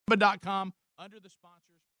Rickandbubba.com under the sponsors.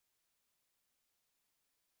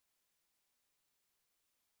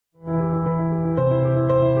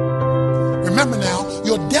 Remember now,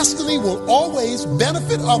 your destiny will always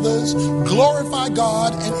benefit others, glorify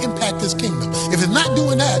God, and impact His kingdom. If it's not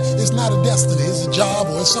doing that, it's not a destiny. It's a job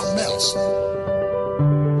or it's something else.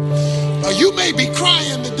 You may be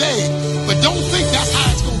crying today, but don't think that's how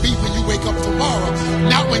it's going to be when you wake up tomorrow.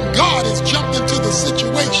 Not when God has jumped into the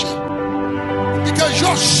situation. Because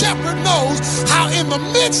your shepherd knows how in the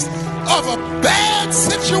midst of a bad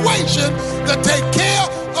situation to take care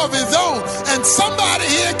of his own. And somebody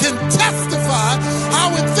here can testify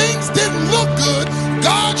how when things didn't look good,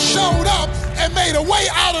 God showed up and made a way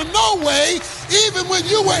out of no way, even when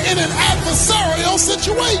you were in an adversarial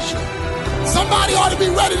situation. Somebody ought to be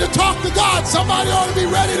ready to talk to God. Somebody ought to be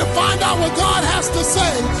ready to find out what God has to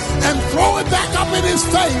say and throw it back up in his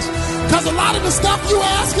face. Because a lot of the stuff you're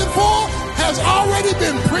asking for has already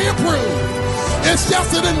been pre-approved. It's just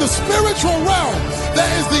that in the spiritual realm, there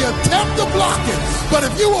is the attempt to block it. But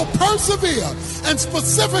if you will persevere and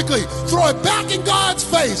specifically throw it back in God's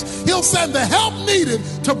face, he'll send the help needed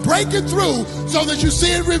to break it through so that you see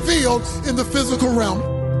it revealed in the physical realm.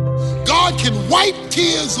 God can wipe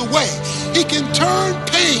tears away. He can turn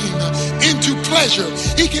pain into pleasure.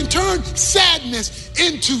 He can turn sadness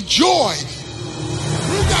into joy.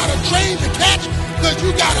 You got a train to catch because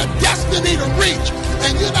you got a destiny to reach.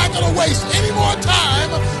 And you're not going to waste any more time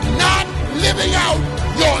not living out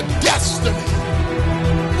your destiny.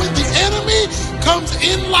 When the enemy comes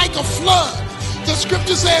in like a flood, the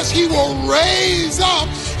scripture says he will raise up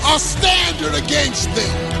a standard against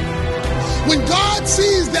them. When God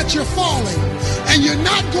sees that you're falling and you're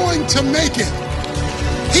not going to make it,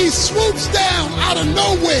 he swoops down out of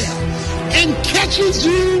nowhere and catches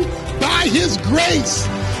you by his grace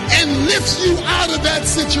and lifts you out of that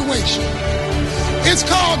situation. It's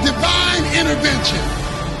called divine intervention.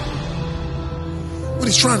 What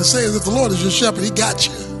he's trying to say is if the Lord is your shepherd, he got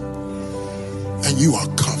you. And you are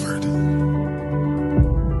covered.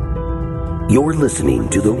 You're listening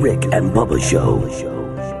to The Rick and Bubba Show.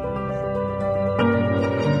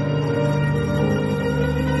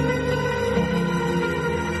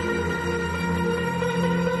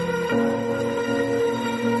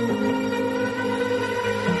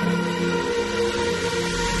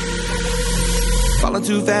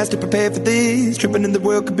 Too fast to prepare for this. Tripping in the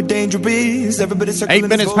world could be dangerous. Everybody 8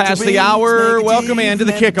 minutes past the hour. Welcome into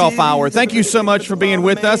the kickoff hour. Thank you so much for being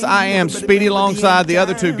with us. I am Speedy alongside the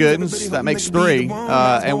other two good ones. That makes three.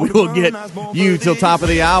 And we will get you till top of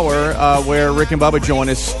the hour where Rick and Bubba join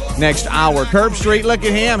us next hour. Curb Street, look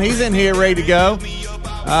at him. He's in here ready to go. He's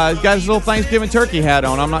got his little Thanksgiving turkey hat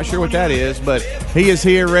on. I'm not sure what that is, but he is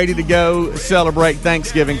here ready to go celebrate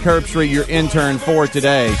Thanksgiving. Curb Street, your intern for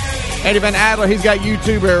today. Eddie Van Adler, he's got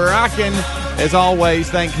YouTube rocking. As always,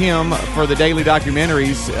 thank him for the daily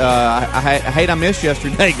documentaries. I hate I missed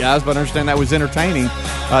yesterday, guys, but I understand that was entertaining,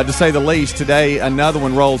 to say the least. Today, another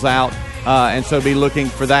one rolls out, and so be looking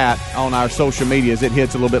for that on our social media as it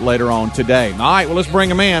hits a little bit later on today. All right, well, let's bring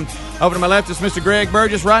him in. Over to my left is Mr. Greg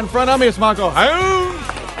Burgess. Right in front of me is Michael Hoon.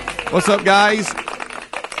 What's up, guys?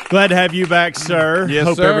 Glad to have you back, sir. Yes,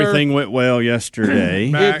 Hope sir. Everything went well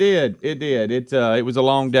yesterday. It did. It was a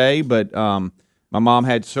long day, but my mom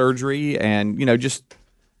had surgery, and just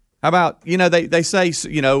how about they say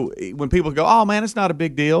when people go, oh man, it's not a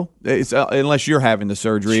big deal. It's unless you're having the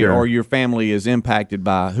surgery Sure. or your family is impacted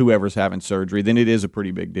by whoever's having surgery, then it is a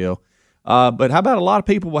pretty big deal. But how about a lot of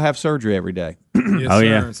people will have surgery every day? Yes, Oh, sir.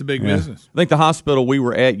 yeah. It's a big business. I think the hospital we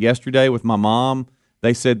were at yesterday with my mom,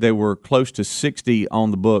 they said they were close to 60 on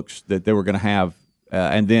the books that they were going to have,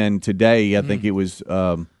 and then today I think it was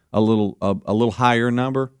a little higher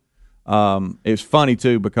number. It was funny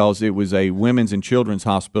too because it was a women's and children's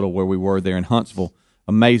hospital where we were there in Huntsville.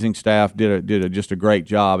 Amazing staff did just a great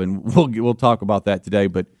job, and we'll talk about that today.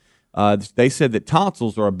 But they said that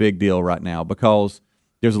tonsils are a big deal right now because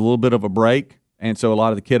there's a little bit of a break, and so a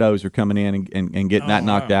lot of the kiddos are coming in and getting that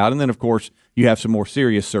knocked out. And then of course you have some more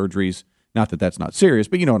serious surgeries. Not that that's not serious,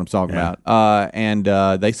 but you know what I'm talking about. And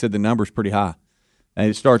they said the number's pretty high. And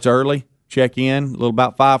it starts early, check in, a little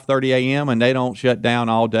about 5:30 a.m., and they don't shut down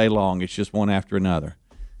all day long. It's just one after another.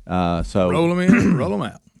 So Roll them in, roll them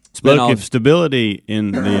out. Look, if stability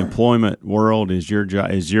in the employment world is your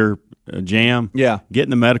jam, Yeah. get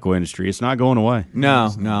in the medical industry. It's not going away.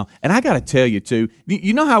 No. And I got to tell you, too,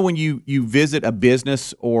 you know how when you visit a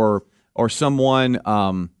business or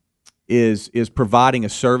someone is providing a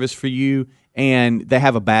service for you and they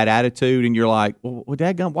have a bad attitude, and you're like, well,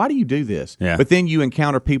 dadgum, why do you do this? Yeah. But then you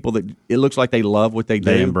encounter people that it looks like they love what they do.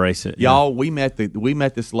 They embrace it. Y'all, we met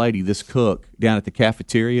this lady, this cook, down at the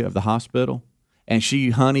cafeteria of the hospital, and she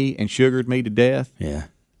honey and sugared me to death. Yeah.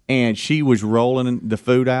 And she was rolling the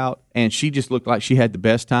food out, and she just looked like she had the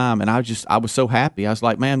best time. And I was so happy. I was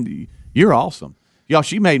like, man, you're awesome. Y'all,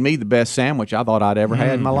 she made me the best sandwich I thought I'd ever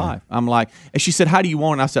had in my life. I'm like, and she said, how do you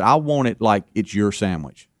want it? I said, I want it like it's your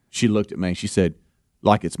sandwich. She looked at me and she said,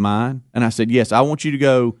 like it's mine? And I said, yes, I want you to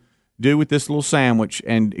go do with this little sandwich.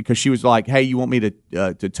 And because she was like, hey, you want me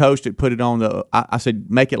to toast it, put it on I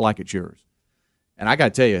said, make it like it's yours. And I got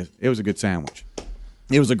to tell you, it was a good sandwich.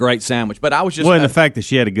 It was a great sandwich, but I was just and the fact that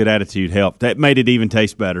she had a good attitude helped. That made it even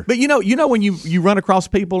taste better. But you know when you run across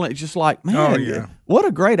people and it's just like, man, what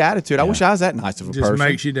a great attitude. I wish I was that nice of a person. Just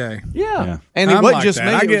makes your day. Yeah. And I'm it wasn't like just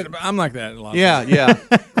that. me. I'm like that a lot. Yeah,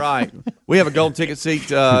 right. We have a golden ticket seat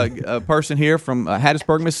person here from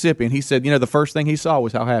Hattiesburg, Mississippi, and he said, the first thing he saw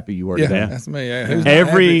was how happy you were Yeah, today. that's me. Yeah. Who's not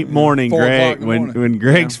Every happy at morning, 4 o'clock Greg, in the morning? when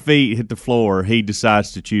Greg's feet hit the floor, he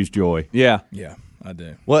decides to choose joy. Yeah. Yeah, I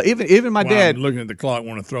do. Well, even my dad. I'm looking at the clock,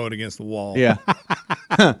 want to throw it against the wall. Yeah.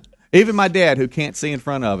 Even my dad, who can't see in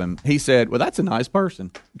front of him, he said, well, that's a nice person.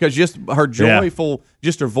 Because just her joyful,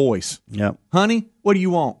 just her voice. Yep. Honey, what do you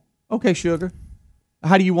want? Okay, sugar.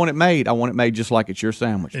 How do you want it made? I want it made just like it's your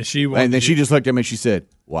sandwich. And then she just looked at me and she said,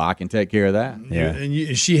 well, I can take care of that. Yeah.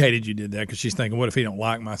 And she hated you did that because she's thinking, what if he don't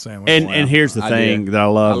like my sandwich? And here's the I thing did. that I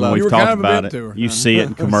love when You we've were talked kind of a about bit it. to her. You see it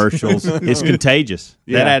in commercials. It's contagious.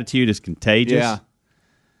 Yeah. That attitude is contagious. Yeah.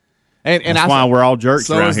 And That's why we're all jerks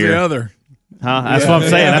so around is here. the other. Huh? That's what I'm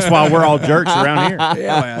saying. That's why we're all jerks around here.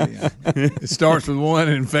 Yeah. It starts with one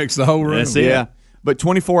and infects the whole room. That's it. Yeah. But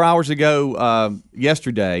 24 hours ago,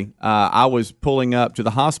 yesterday, I was pulling up to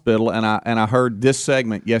the hospital, and I heard this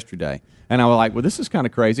segment yesterday. And I was like, well, this is kind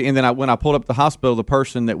of crazy. And then when I pulled up to the hospital, the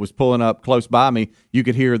person that was pulling up close by me, you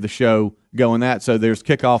could hear the show going that. So there's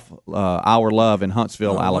Kickoff Our Love in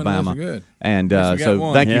Huntsville, Alabama. Good. And Guess we got so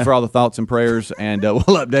one. thank you Yeah. for all the thoughts and prayers, and we'll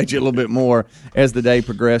update you a little bit more as the day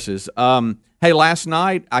progresses. Hey, last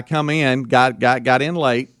night I come in, got in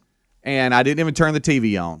late, and I didn't even turn the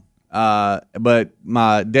TV on. But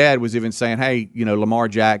my dad was even saying, hey, Lamar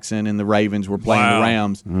Jackson and the Ravens were playing the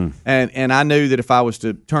Rams. And I knew that if I was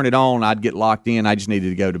to turn it on, I'd get locked in. I just needed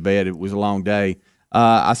to go to bed. It was a long day.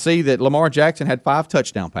 I see that Lamar Jackson had 5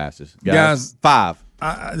 touchdown passes. Guys 5.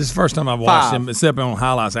 This is the first time I've watched 5. him, except on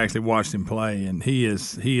highlights. I actually watched him play, and he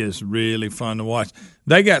is really fun to watch.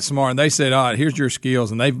 They got smart, and they said, all right, here's your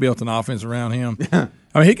skills, and they've built an offense around him. I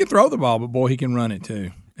mean, he can throw the ball, but, boy, he can run it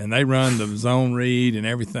too. And they run the zone read and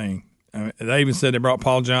everything. I mean, they even said they brought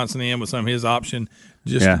Paul Johnson in with some of his option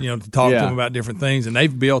just to talk to him about different things, and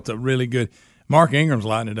they've built a really good – Mark Ingram's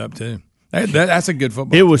lighting it up too. That's a good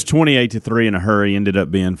football. It was 28-3 in a hurry. Ended up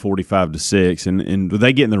being 45-6, and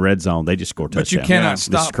they get in the red zone, they just score touchdowns. But you cannot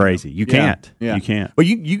stop. This is crazy. You can't. Yeah. You can't.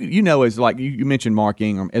 Well, as like you mentioned Mark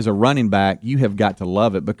Ingram as a running back, you have got to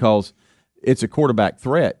love it because it's a quarterback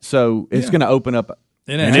threat. So it's going to open up.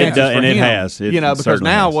 And it does, and it him. has. It Because certainly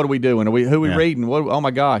now has. what are we doing? Who are we reading? Oh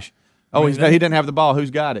my gosh! Oh, he doesn't have the ball. Who's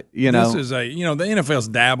got it? This is the NFL's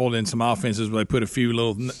dabbled in some offenses where they put a few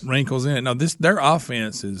little wrinkles in it. No, their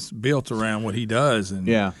offense is built around what he does, and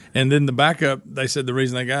then the backup. They said the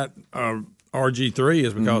reason they got RG3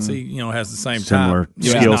 is because he has the same Similar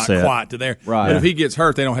skill skill not set. quite to there. Right. But if he gets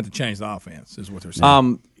hurt, they don't have to change the offense. Is what they're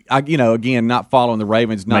saying. Again, not following the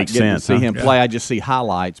Ravens, not Makes getting sense, to see huh? him play. I just see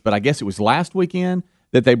highlights. But I guess it was last weekend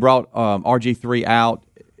that they brought RG3 out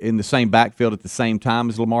in the same backfield at the same time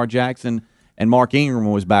as Lamar Jackson, and Mark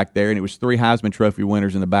Ingram was back there, and it was 3 Heisman Trophy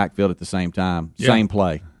winners in the backfield at the same time, same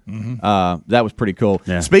play. That was pretty cool.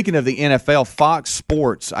 Yeah. Speaking of the NFL, Fox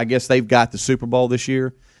Sports, I guess they've got the Super Bowl this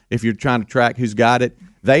year. If you're trying to track who's got it,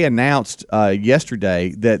 they announced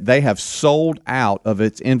yesterday that they have sold out of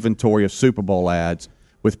its inventory of Super Bowl ads,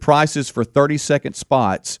 with prices for 30-second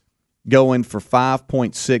spots going for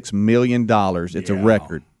 $5.6 million. It's a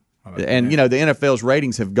record. And the NFL's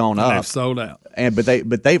ratings have gone up. They've sold out.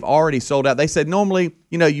 But they've already sold out. They said normally,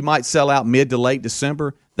 you might sell out mid to late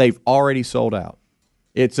December. They've already sold out.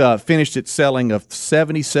 It's finished its selling of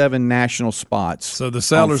 77 national spots. So the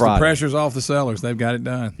sellers, on the Friday. pressure's off the sellers. They've got it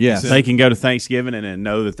done. Yes. They can go to Thanksgiving and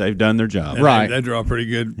know that they've done their job. And Right. They draw a pretty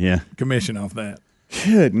good commission off that.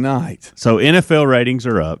 Good night. So NFL ratings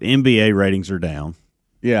are up. NBA ratings are down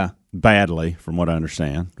Yeah. badly, from what I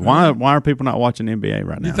understand. Why are people not watching NBA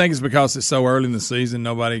right now? You think it's because it's so early in the season?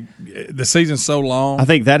 The season's so long. I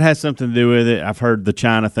think that has something to do with it. I've heard the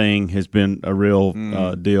China thing has been a real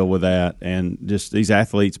deal with that, and just these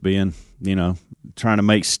athletes being, trying to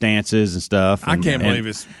make stances and stuff. I can't believe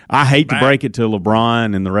it's I hate back. to break it to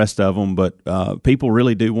LeBron and the rest of them, but people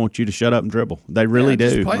really do want you to shut up and dribble. They really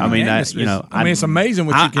just do. play I mean, the game. It's amazing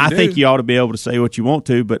what you can I do. think you ought to be able to say what you want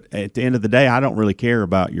to, but at the end of the day, I don't really care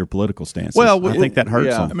about your political stances. Well, I think that hurts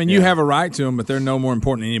yeah. them. I mean, you have a right to them, but they're no more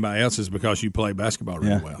important than anybody else's because you play basketball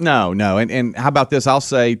really well. No, and how about this? I'll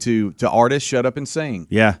say to artists, shut up and sing.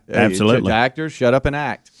 Yeah, absolutely. To actors, shut up and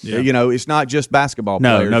act. Yeah. You know, it's not just basketball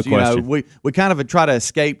No, players. no question. You know, we kind of try to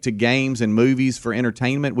escape to games and movies for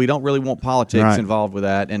entertainment. We don't really want politics involved with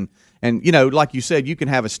that. And you know, like you said, you can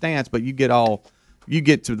have a stance, but you get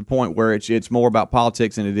to the point where it's more about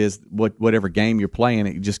politics than it is whatever game you're playing.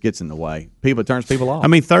 It just gets in the way. It turns people off. I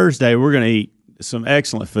mean, Thursday we're going to eat some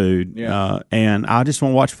excellent food, and I just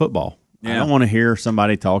want to watch football. I don't want to hear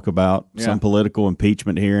somebody talk about some political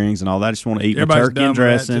impeachment hearings and all that. I just want to eat my Everybody's turkey done and with that,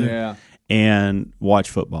 dressing too. and watch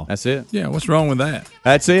football. That's it. Yeah, what's wrong with that?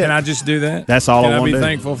 That's it. Can I just do that? That's all Can I I want be to do.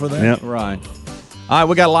 thankful for that? Yep. Right. All right,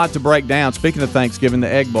 we got a lot to break down. Speaking of Thanksgiving, the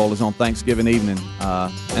Egg Bowl is on Thanksgiving evening,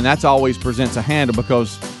 and that's always presents a handle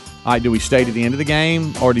because, all right, do we stay to the end of the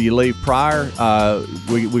game or do you leave prior?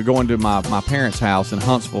 We're going to my parents' house in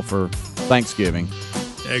Huntsville for Thanksgiving.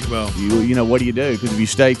 Egg bowl. You know, what do you do? Because if you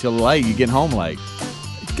stay till late, you get home late.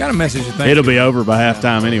 Got a message of thank It'll you. be over by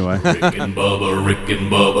halftime anyway. Rick and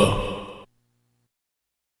Bubba.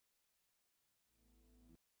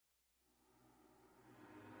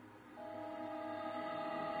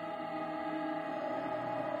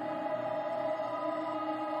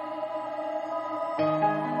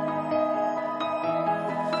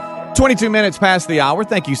 22 minutes past the hour.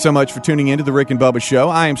 Thank you so much for tuning in to the Rick and Bubba Show.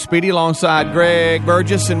 I am Speedy alongside Greg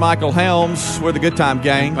Burgess and Michael Helms. We're the Good Time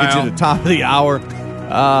Gang. Get you to the top of the hour.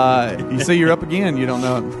 You see, you're up again. You don't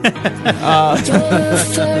know it. All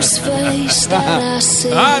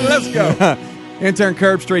right, let's go. Intern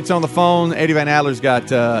Curb Street's on the phone. Eddie Van Adler's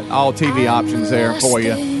got all TV options there for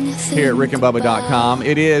you here at rickandbubba.com.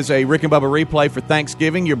 It is a Rick and Bubba replay for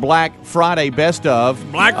Thanksgiving. Your Black Friday best of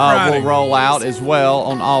Black Friday will roll out as well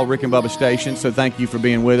on all Rick and Bubba stations. So thank you for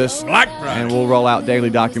being with us. Black Friday. And we'll roll out daily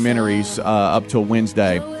documentaries up till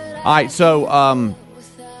Wednesday. All right, so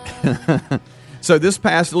so this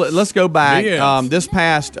past, let's go back. Yes. This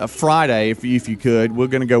past Friday, if you could, we're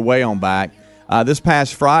going to go way on back. This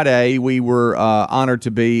past Friday, we were honored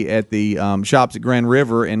to be at the Shops at Grand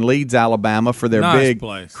River in Leeds, Alabama, for their Nice big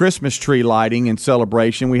place. Christmas tree lighting and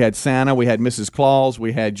celebration. We had Santa, we had Mrs. Claus,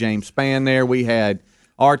 we had James Spann there, we had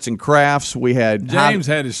arts and crafts, we had James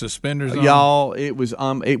had his suspenders on. y'all. It was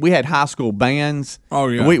we had high school bands. Oh,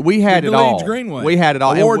 yeah. we had The it all. Leeds Greenway. We had it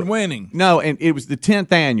all. Award-winning. No, and it was the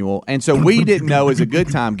 10th annual, and so we didn't know as a Good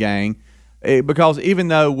Time Gang because even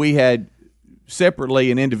though we had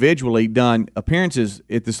separately and individually done appearances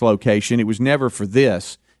at this location, it was never for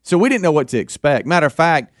this. So we didn't know what to expect. Matter of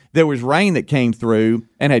fact, there was rain that came through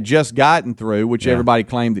and had just gotten through, which everybody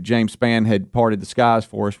claimed that James Spann had parted the skies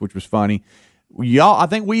for us, which was funny. Y'all, I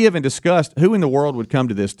think we even discussed who in the world would come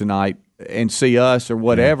to this tonight and see us or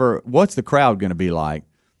whatever. What's the crowd going to be like?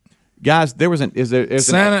 Guys, there was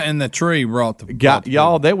Santa and the tree brought the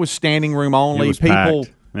y'all, there was standing room only. It was People,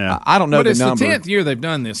 packed. Yeah. I don't know But the it's number. the 10th year they've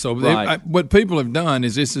done this. So Right. what people have done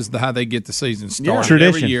is this is how they get the season started.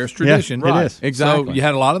 Tradition. Every year. It's tradition. Yeah, it right. is. Exactly. So you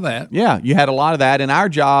had a lot of that. Yeah, you had a lot of that, and our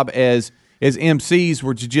job as MCs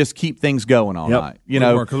were to just keep things going all night. You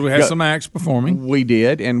know, Because we had some acts performing. We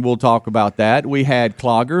did, and we'll talk about that. We had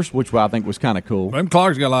cloggers, which I think was kind of cool. Them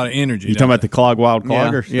cloggers got a lot of energy. You talking about the Clog Wild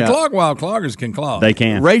Cloggers? Yeah. The wild cloggers can clog. They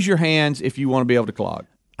can. Raise your hands if you want to be able to clog.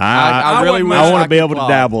 I really wish want I to be could able to clog.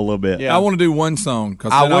 dabble a little bit. Yeah. I want to do one song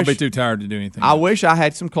because I then I'll wish- be too tired to do anything. I wish I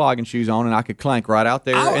had some clogging shoes on and I could clank right out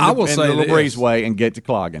there I will in say the this. breezeway and get to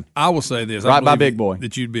clogging. I will say this. Right I by believe Big Boy.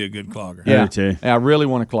 That you'd be a good clogger. Yeah. too. I really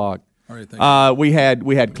want to clog. All right, thank you. We had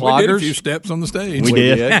We cloggers. did a few steps on the stage. We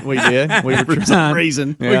did. We did. We were For some trying.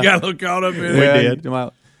 reason. Yeah. We got a little caught up in it. Yeah, did.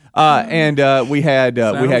 And we had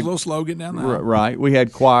Sound we was a had little slow getting down the aisle. right. We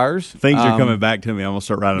had choirs. Things are coming back to me. I'm going to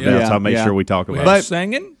start writing it down, so I'll make sure we talk We about had it.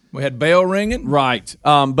 singing. We had bell ringing. Right.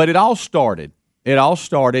 But it all started.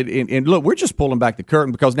 And look, we're just pulling back the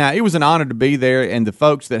curtain because now it was an honor to be there, and the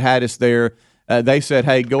folks that had us there, they said,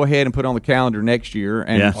 "Hey, go ahead and put it on the calendar next year."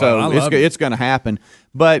 And Yeah. so Well, I love it. it's going to happen.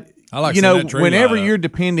 But I like you seeing know, that tree whenever light up. you're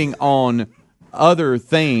depending on other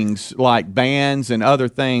things like bands and other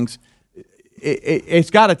things, it's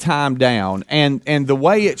got to time down. And the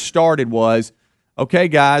way it started was, okay,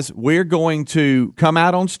 guys, we're going to come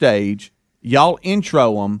out on stage. Y'all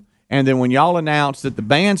intro them, And then when y'all announce that the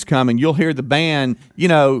band's coming, you'll hear the band, here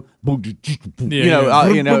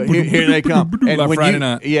they come. And Like when Friday you,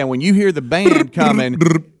 night. yeah, when you hear the band coming,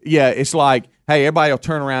 it's like, hey, everybody will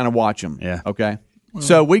turn around and watch them. Yeah. Okay.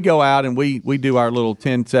 So we go out and we do our little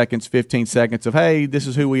 10 seconds, 15 seconds of, hey, this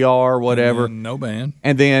is who we are, whatever. No band.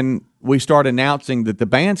 And then we start announcing that the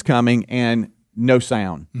band's coming, and no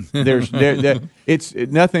sound. It's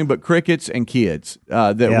nothing but crickets and kids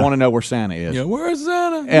that want to know where Santa is. Yeah, where's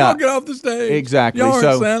Santa? Yeah. Y'all get off the stage. Exactly. Y'all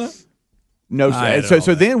So- Santa. No I sound. hate So all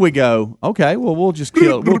that. then we go, okay, well we'll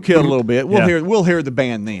kill a little bit. We'll hear the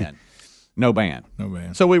band then. No band. No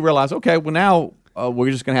band. So we realize, okay, well now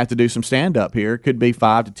we're just going to have to do some stand up here. Could be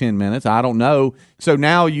 5 to 10 minutes. I don't know. So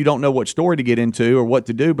now you don't know what story to get into or what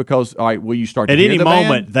to do because, all right, will you start to At hear any the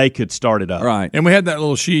moment, band? they could start it up. Right. And we had that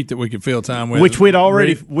little sheet that we could fill time with. Which we'd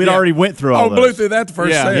already went through all blew those. through that the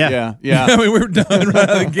first Yeah, set. yeah. I mean, we were done right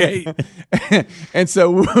out of the gate. And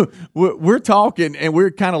so we're talking and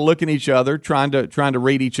we're kind of looking at each other, trying to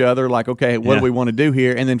read each other like, okay, what do we want to do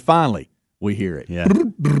here? And then finally we hear it. Yeah.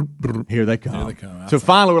 Here they come. they come. So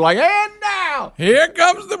finally we're like, and now. Here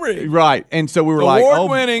comes the bridge. Right. And so we were like,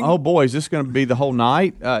 Award-winning. oh boy, is this going to be the whole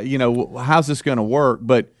night? How's this going to work?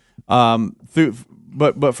 But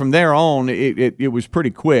but from there on, it was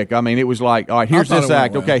pretty quick. I mean, it was like, all right, here's thought this it went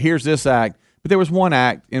act. well. Okay, here's this act. But there was one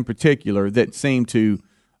act in particular that seemed to,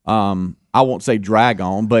 I won't say drag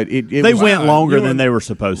on, but it They was, went longer you were- than they were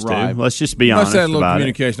supposed to. Right. Let's just be Must honest have had a little about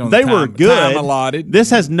communication it. on the They time- were good. time allotted.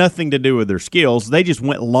 This has nothing to do with their skills. They just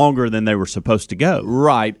went longer than they were supposed to go.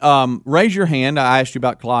 Right. Raise your hand. I asked you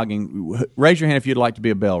about clogging. Raise your hand if you'd like to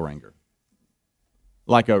be a bell ringer.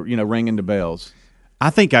 Like ringing the bells. I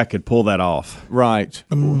think I could pull that off. Right.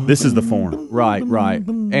 This is the form. Right.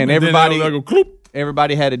 And Then everybody. they'll go, cloop.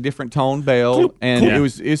 Everybody had a different tone bell, and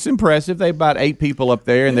it's impressive. They about 8 people up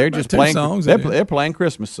there, and they're just two playing songs, They're playing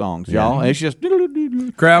Christmas songs, y'all. And it's just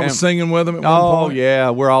Crowd was singing with them at one oh point. yeah,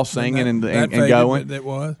 we're all singing and faded, going. but That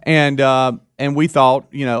was. And we thought,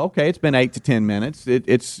 okay, it's been 8 to 10 minutes.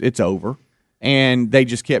 It's over, and they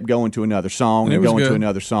just kept going to another song And it and was going to good.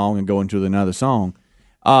 another song and going to another song,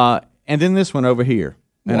 and then this one over here,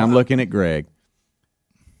 and I'm looking at Greg.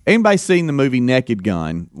 Anybody seen the movie Naked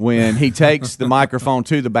Gun when he takes the microphone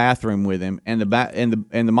to the bathroom with him and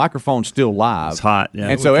the microphone's still live? It's hot, yeah.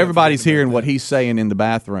 And so everybody's hearing what he's saying in the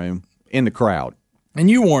bathroom in the crowd. And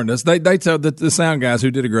you warned us. They told the sound guys who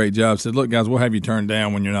did a great job said, "Look, guys, we'll have you turned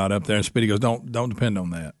down when you're not up there." And Speedy goes, "Don't depend on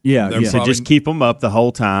that." Yeah, They're yeah. So just keep them up the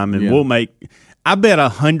whole time, and we'll make. I bet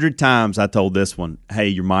 100 times I told this one, "Hey,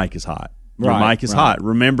 your mic is hot. Your Right, mic is right. hot.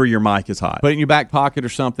 Remember, your mic is hot." Put it in your back pocket or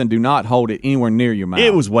something. Do not hold it anywhere near your mouth.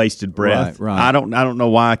 It was wasted breath. Right. I don't know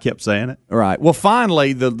why I kept saying it. Right. Well,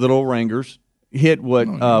 finally, the little ringers hit what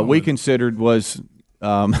we considered was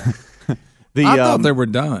the. I thought they were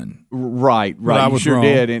done. Right. But I You was sure wrong.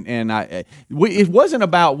 did, and it wasn't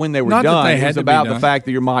about when they were Not that done. they It had was to be about the done. fact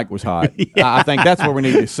that your mic was hot. I think that's where we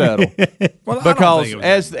need to settle. Well, I don't Because think it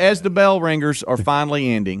was as the bell ringers are finally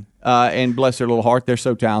ending, and bless their little heart, they're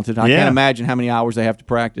so talented. I Yeah. can't imagine how many hours they have to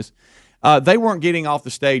practice. They weren't getting off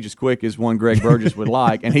the stage as quick as one Greg Burgess would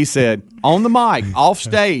like, and he said, "On the mic, off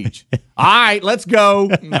stage. All right, let's go."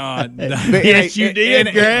 No, Yes, you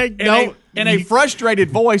did, Greg. In a frustrated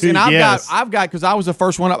voice, and Yes. I've got because I was the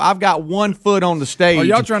first one up. I've got 1 foot on the stage. Oh,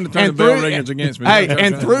 y'all trying to turn And the bell through- ringers against me. Hey, That's what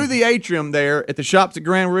and y'all through trying the atrium there at the shops at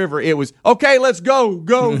Grand River, it was okay. Let's go,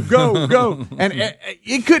 go, go, and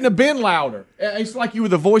it couldn't have been louder. It's like you were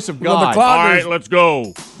the voice of Well, God. the cloggers, let's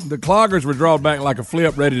go. the cloggers were drawn back like a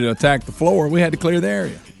flip, ready to attack the floor. We had to clear the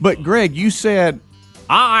area. But Greg, you said,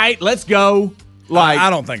 "All right, let's go." Like I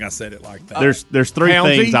don't think I said it like that. There's 3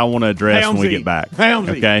 Helmsy. things I want to address when we Helmsy. get back.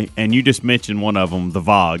 Helmsy. Okay, and you just mentioned one of them, the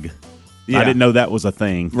VOG. Yeah. I didn't know that was a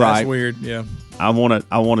thing. That's right. weird. Yeah. I want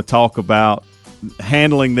to talk about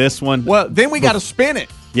handling this one. Well, then we got to spin it,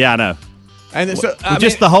 Yeah, I know. and then, so I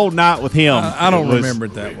Just mean, the whole night with him. I don't it was- remember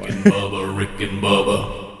it that way. Bubba, Rick and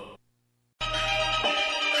Bubba.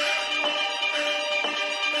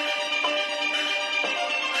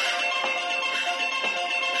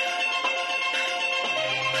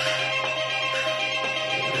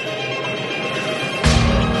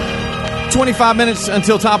 25 minutes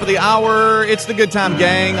until top of the hour. It's the Good Time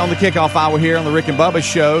Gang on the kickoff hour here on the Rick and Bubba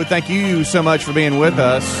Show. Thank you so much for being with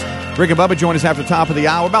us. Rick and Bubba join us after the top of the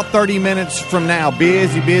hour, about 30 minutes from now.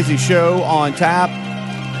 Busy show on tap.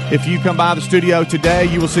 If you come by the studio today,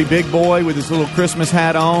 you will see Big Boy with his little Christmas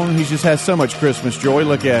hat on. He just has so much Christmas joy.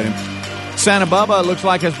 Look at him. Santa Bubba looks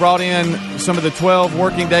like has brought in some of the 12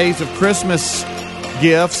 working days of Christmas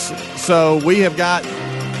gifts. So we have got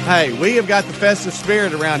the festive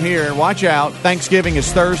spirit around here. Watch out. Thanksgiving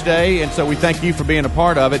is Thursday, and so we thank you for being a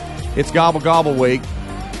part of it. It's Gobble Gobble Week.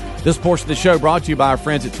 This portion of the show brought to you by our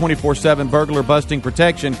friends at 24/7 Burglar Busting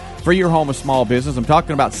Protection for your home or small business. I'm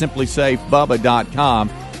talking about SimpliSafeBubba.com.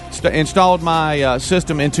 Installed my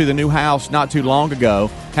system into the new house not too long ago.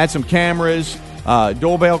 Had some cameras,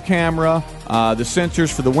 doorbell camera, the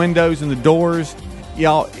sensors for the windows and the doors.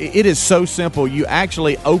 Y'all, it is so simple. You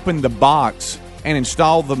actually open the box and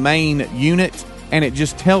install the main unit, and it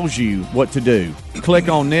just tells you what to do. Click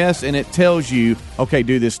on this, and it tells you, okay,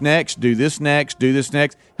 do this next, do this next, do this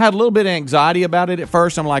next. Had a little bit of anxiety about it at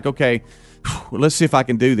first. I'm like, okay, let's see if I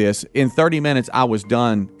can do this. In 30 minutes, I was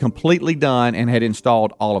done, completely done, and had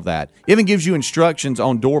installed all of that. It even gives you instructions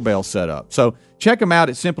on doorbell setup. So check them out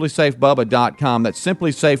at SimpliSafeBubba.com. That's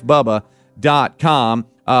SimpliSafeBubba.com.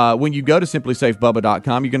 When you go to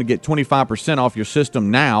SimpliSafeBubba.com, you're going to get 25% off your system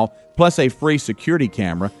now, plus a free security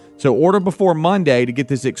camera. So order before Monday to get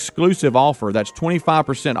this exclusive offer. That's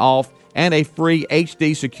 25% off and a free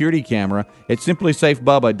HD security camera at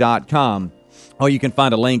SimpliSafeBubba.com. Or you can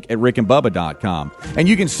find a link at rickandbubba.com. And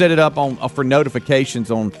you can set it up on for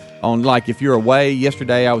notifications on like if you're away.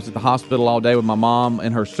 Yesterday I was at the hospital all day with my mom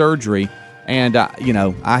and her surgery. And,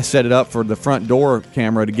 I set it up for the front door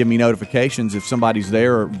camera to give me notifications if somebody's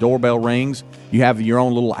there or doorbell rings. You have your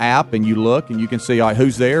own little app, and you look, and you can see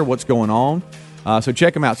who's there, what's going on. So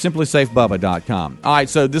check them out, SimpliSafeBubba.com. All right,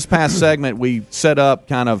 so this past segment, we set up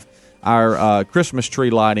kind of our Christmas tree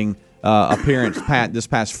lighting appearance this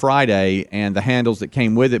past Friday and the handles that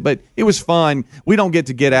came with it. But it was fun. We don't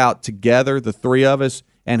get out together, the three of us,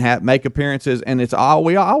 and make appearances, and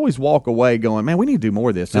we always walk away going, man, we need to do more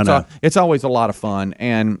of this. It's always a lot of fun,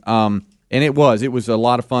 and it was a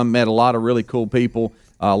lot of fun. Met a lot of really cool people,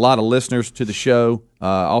 a lot of listeners to the show,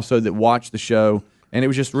 also that watched the show, and it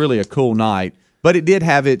was just really a cool night. But it did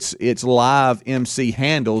have its live MC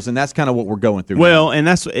handles, and that's kind of what we're going through. Well, now. And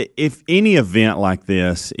that's if any event like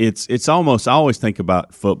this, it's almost. I always think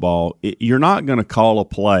about football. You're not going to call a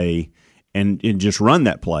play and just run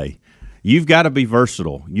that play. You've got to be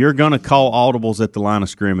versatile. You're going to call audibles at the line of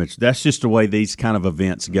scrimmage. That's just the way these kind of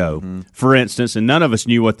events go. Mm-hmm. For instance, and none of us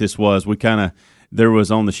knew what this was. There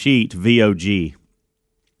was on the sheet VOG,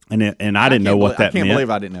 and I didn't know what that meant. I can't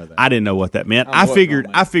believe I didn't know that. I didn't know what that meant. I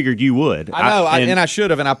figured you would. I know, and I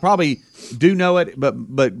should have, and I probably do know it,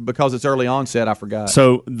 but because it's early onset, I forgot.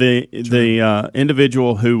 So the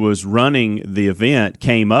individual who was running the event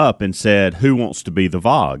came up and said, "Who wants to be the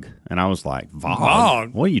VOG?" And I was like,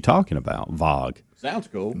 "VOG? What are you talking about, VOG?" Sounds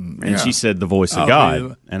cool. And she said, "The voice of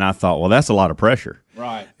God." And I thought, well, that's a lot of pressure.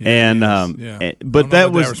 Right. And but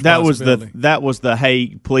that was the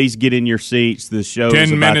hey, please get in your seats. The show is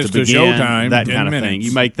 10 about minutes to begin. showtime. That kind of thing.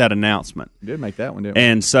 You make that announcement. You did make that one, didn't we?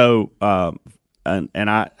 And so, and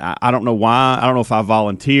I don't know why. I don't know if I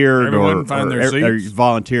volunteered or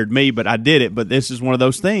volunteered me, but I did it. But this is one of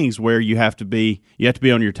those things where you have to be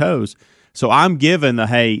on your toes. So I'm given the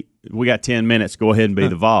hey, we got 10 minutes. Go ahead and be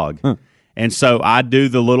the VOG. And so I do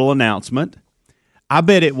the little announcement. I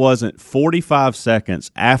bet it wasn't 45 seconds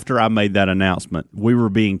after I made that announcement, we were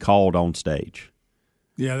being called on stage.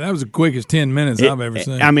 Yeah, that was the quickest 10 minutes I've ever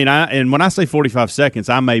seen. I mean, and when I say 45 seconds,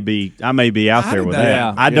 I may be out there with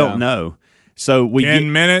that. I don't know. So we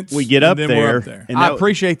 10 minutes. We get up and then there. We're up there. And I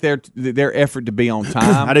appreciate their effort to be on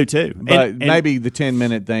time. I do too. But maybe the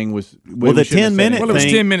 10-minute thing was the 10-minute. Well, it was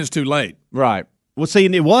 10 minutes too late. Right. Well, see,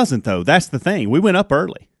 and it wasn't though. That's the thing. We went up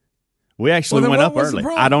early. We actually went up early.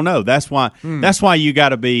 I don't know. That's why. That's why you got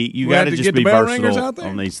to be. You got to just be versatile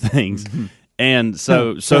on these things. And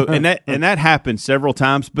so and that happened several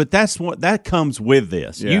times. But that comes with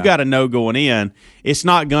this. Yeah. You got to know going in, it's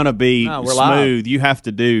not going to be smooth. Live. You have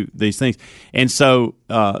to do these things. And so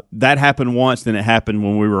that happened once. Then it happened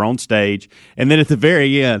when we were on stage. And then at the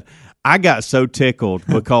very end, I got so tickled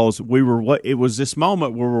because it was this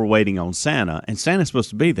moment where we're waiting on Santa, and Santa's supposed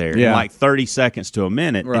to be there in like 30 seconds to a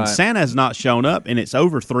minute, and Santa has not shown up, and it's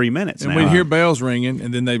over 3 minutes now. And we'd hear bells ringing,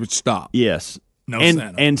 and then they would stop. Yes. No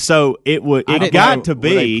Santa. And so it got to be.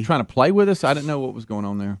 Were they trying to play with us? I didn't know what was going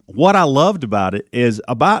on there. What I loved about it is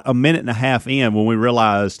about a minute and a half in when we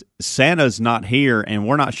realized Santa's not here, and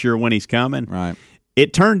we're not sure when he's coming. Right.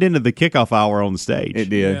 It turned into the kickoff hour on the stage. It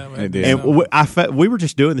did. Yeah, it did. And we were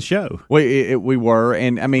just doing the show. We were,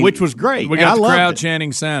 and I mean, which was great. We got the crowd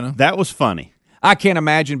chanting Santa. That was funny. I can't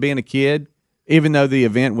imagine being a kid, even though the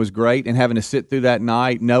event was great, and having to sit through that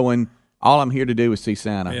night knowing all I'm here to do is see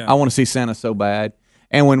Santa. Yeah. I want to see Santa so bad.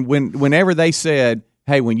 And whenever they said,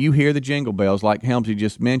 "Hey, when you hear the jingle bells," like Helmsy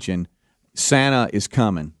just mentioned, Santa is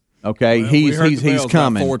coming. Okay, well, he's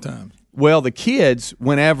coming. 4 times. Well, the kids,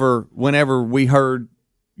 whenever we heard,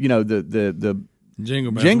 the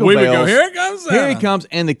jingle bells, we would go, "Here it comes, Santa." Here he comes,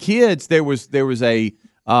 and the kids, there was a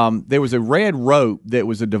there was a red rope that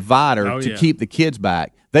was a divider to keep the kids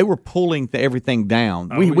back. They were pulling everything down.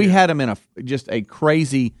 We had them in just a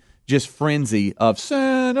crazy frenzy of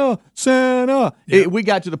Santa, Santa. We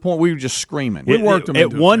got to the point we were just screaming. We worked them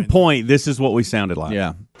at one point. This is what we sounded like.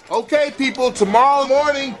 Yeah. Okay, people. Tomorrow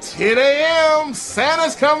morning, 10 a.m.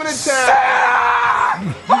 Santa's coming to town.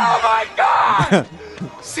 Santa! Oh my God!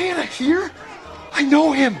 Santa here? I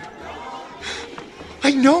know him.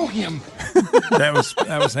 That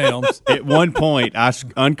was Helms. At one point, I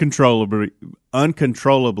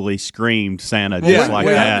uncontrollably screamed Santa just like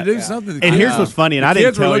we that. had to do something. And here's what's funny, and I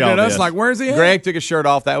didn't tell y'all kids were looking at this. us like, "Where's he at?" Greg took his shirt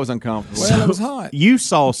off. That was uncomfortable. Well, it was hot. You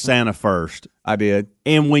saw Santa first. I did.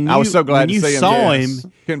 And when I was so glad when to you see him. saw Yes.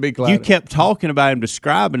 him, Couldn't be glad. you kept talking about him,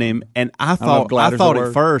 describing him, and I thought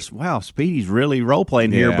at first, wow, Speedy's really role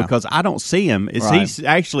playing here because I don't see him. Is he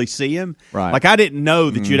actually see him? Right. Like I didn't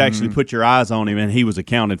know that you'd actually put your eyes on him and he was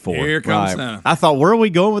accounted for. Here comes Santa. I thought, where are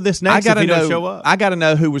we going with this next? If he doesn't show up, I got to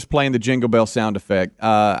know who was playing the Jingle Bell sound effect.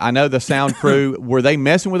 I know the sound crew. Were they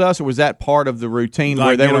messing with us, or was that part of the routine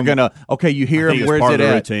where they were going to? Okay, you hear him. Where's it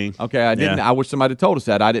at? Routine. Okay, I didn't. I wish somebody had told us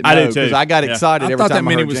that. I didn't I know did too. because I got excited every time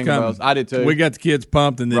I heard was Jingle coming. Bells. I did too. We got the kids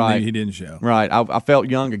pumped, and then he didn't show. Right. I felt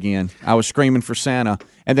young again. I was screaming for Santa,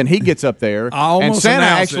 and then he gets up there, almost and Santa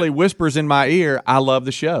announced actually whispers in my ear, "I love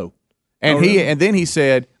the show," and really? and then he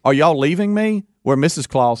said, "Are y'all leaving me?" Where Mrs.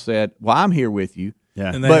 Claus said, "Well, I'm here with you."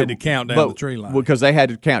 Yeah. And they had to count down the tree lighting. Because they had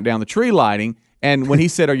to count down the tree lighting. And when he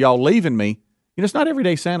said, "Are y'all leaving me?" You know, it's not every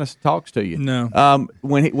day Santa talks to you. No.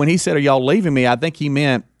 When he said, "Are y'all leaving me?" I think he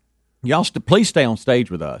meant, "Y'all please stay on stage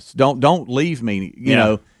with us. Don't leave me." You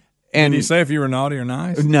know. And did he say if you were naughty or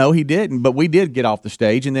nice? No, he didn't. But we did get off the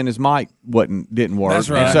stage, and then his mic didn't work. That's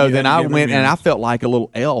right. And so You then had to I give went, him and I yours. felt like a little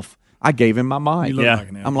elf. I gave him my mic. You look like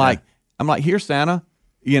an elf. I'm like, "Here, Santa,"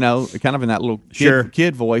 you know, kind of in that little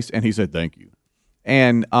kid voice, and he said, "Thank you."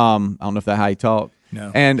 And I don't know if that's how he talked. No.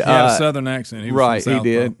 And he had a southern accent. He was right, from South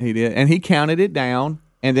he did, and he counted it down.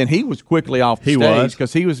 And then he was quickly off the stage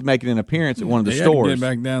because he was making an appearance at one of the stores. Had to get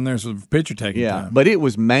back down there so picture taking time. But it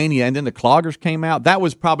was mania. And then the Cloggers came out. That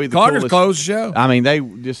was probably the Cloggers coolest. closed the show. I mean,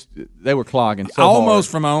 they were clogging so almost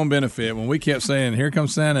hard. for my own benefit. When we kept saying, "Here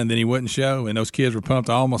comes Santa," and then he wouldn't show, and those kids were pumped,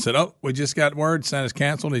 I almost said, "Oh, we just got word Santa's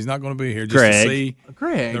canceled. He's not going to be here." Just to see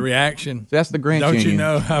the reaction. That's the Grinch. Don't you Union.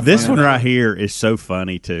 know? This one right here is so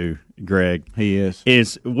funny too, Greg. He is.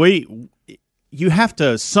 You have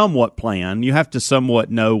to somewhat plan. You have to somewhat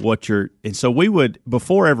know what and so we would,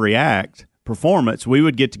 before every performance, we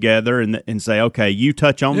would get together and say, okay, you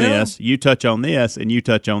touch on this, you touch on this, and you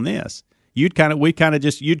touch on this. You'd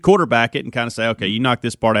quarterback it and kind of say, okay, you knock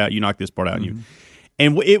this part out, you knock this part out. Mm-hmm.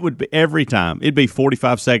 And it would be every time. It'd be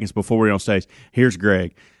 45 seconds before we were on stage. Here's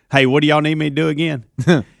Greg. Hey, what do y'all need me to do again?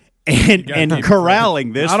 And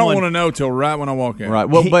corralling this. I don't want to know till right when I walk in. Right.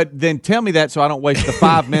 Well, but then tell me that so I don't waste the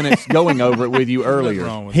 5 minutes going over it with you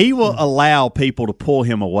earlier. He will allow people to pull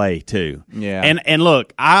him away too. Yeah. And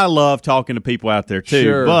look, I love talking to people out there too,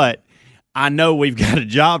 Sure. but I know we've got a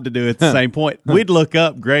job to do at the same point. We'd look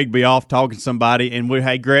up, Greg be off talking to somebody, and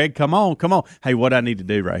hey, Greg, come on. Hey, what I need to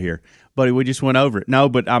do right here? Buddy, we just went over it. No,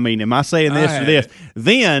 but I mean, am I saying this or this?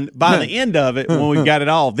 Then, by the end of it, when we've got it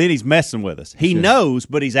all, then he's messing with us. He knows,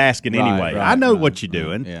 but he's asking anyway. I know what you're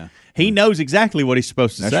doing. Yeah. He knows exactly what he's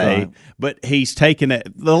supposed to say, right. but he's taking it.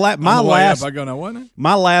 I go, "No, wasn't it?"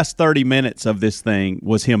 My last 30 minutes of this thing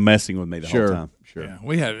was him messing with me the whole time. Sure.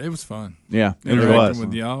 Yeah, it was fun. Yeah, Interacting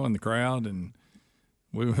with y'all and the crowd, and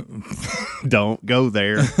we Don't go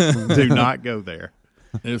there. Do not go there.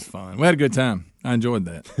 it was fun. We had a good time. I enjoyed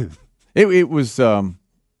that. It was.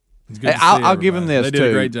 It's good to see I'll give them everybody. this They too. did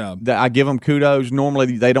a great job. I give them kudos.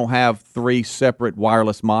 Normally, they don't have 3 separate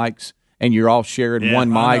wireless mics, and you're all sharing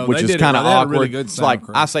one I mic, know. which They is did it kind of right. They had a awkward. really good It's sound like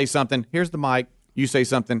crew. I say something, here's the mic. You say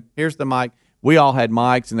something, here's the mic. We all had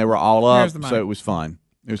mics, and they were all up, Here's the mic. so it was fun.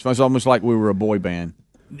 It was fun. It's almost like we were a boy band.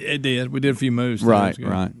 It did. We did a few moves. Right, It was good.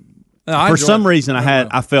 right. No, I For enjoyed some it. reason,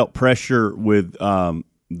 I felt pressure with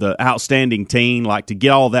the outstanding teen, like to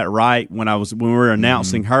get all that right when we were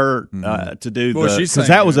announcing her to do Boy, she sang because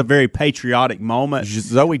that was good. a very patriotic moment.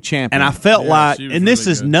 Zoe Champion. And I felt like, she was and this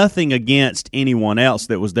really is good. nothing against anyone else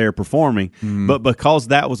that was there performing, but because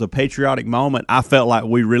that was a patriotic moment, I felt like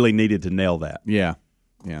we really needed to nail that. Yeah.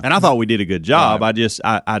 Yeah. And I thought we did a good job.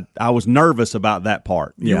 I was nervous about that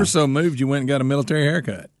part. You were so moved you went and got a military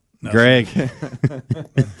haircut. No, Greg,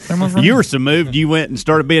 you were so moved you went and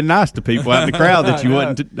started being nice to people out in the crowd that you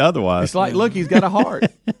wouldn't otherwise. It's like, look, he's got a heart.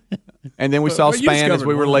 And then we saw Well, you Span as discovered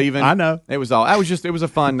we were one. leaving. I know. It was a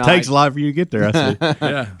fun night. Takes a lot for you to get there, I see.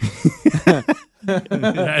 Yeah.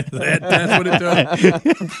 That's what it took.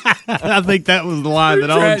 I think that was the line that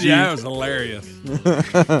owned you. Yeah, that was hilarious.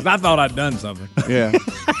 I thought I'd done something. Yeah.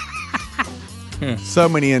 So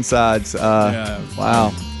many insides.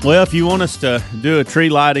 Wow. Well, if you want us to do a tree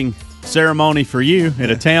lighting ceremony for you in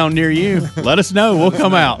a town near you, let us know. We'll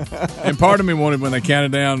come out. And part of me wanted when they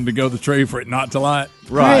counted down to go the tree for it not to light.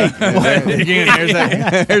 Right. Again,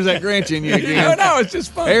 there's that Grinch in you again. No, it's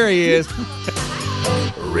just fun. There he is.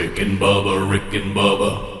 Rick and Bubba, Rick and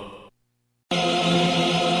Bubba.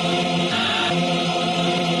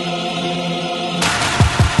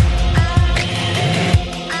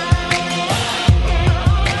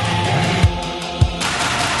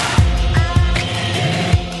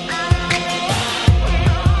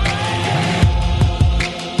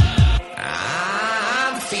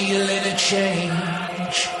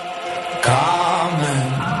 Change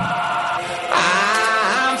coming.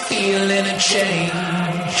 I'm feeling a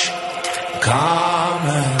change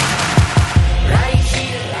coming. Right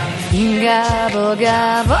here, gobble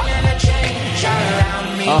gobble.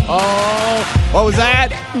 What was that?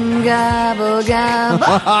 Gobble gobble.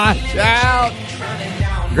 Watch out.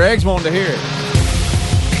 Greg's wanting to hear it.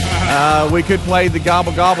 We could play the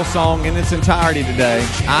Gobble Gobble song in its entirety today.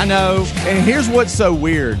 I know. And here's what's so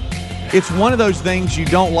weird. It's one of those things you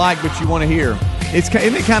don't like, but you want to hear. Isn't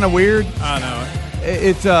it kind of weird? I know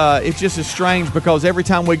it. It's just as strange because every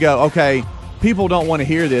time we go, okay, people don't want to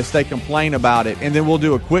hear this. They complain about it. And then we'll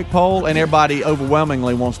do a quick poll, and everybody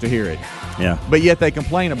overwhelmingly wants to hear it. Yeah. But yet they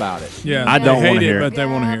complain about it. Yeah. I don't want to hear it. But they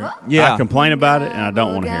want to hear it. Yeah. I complain about it, and I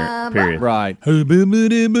don't want to hear it, period. Right.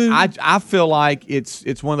 I feel like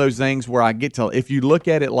it's one of those things where I get to, if you look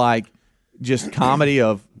at it like just comedy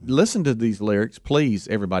of, listen to these lyrics, please,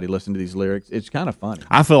 everybody listen to these lyrics. It's kind of funny.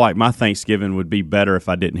 I feel like my Thanksgiving would be better if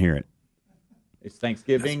I didn't hear it. It's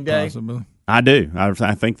Thanksgiving Day. Possibly. I do.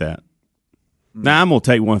 I think that. Now I'm gonna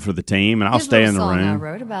take one for the team, and I'll stay in the room. I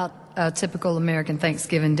wrote about a typical American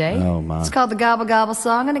Thanksgiving Day. Oh my! It's called the Gobble Gobble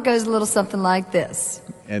song, and it goes a little something like this.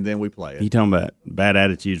 And then we play it. You talking about bad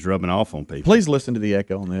attitudes rubbing off on people? Please listen to the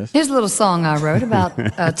echo on this. Here's a little song I wrote about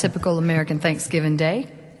a typical American Thanksgiving Day.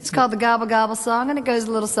 It's called the Gobble Gobble song, and it goes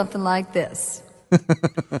a little something like this.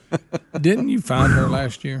 Didn't you find her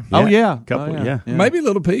last year? Oh, yeah. Yeah. Maybe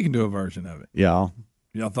Little P can do a version of it. Yeah.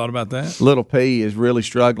 Y'all thought about that? Little P is really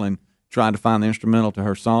struggling trying to find the instrumental to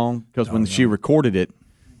her song because when she recorded it,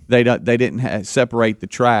 they didn't separate the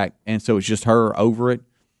track, and so it's just her over it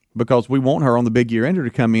because we want her on the Big Year Ender to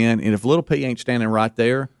come in, and if Little P ain't standing right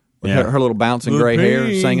there with her little bouncing gray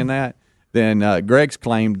hair singing that, then Greg's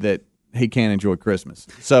claimed that he can't enjoy Christmas.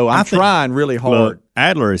 So I'm trying really hard. Look,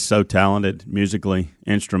 Adler is so talented musically,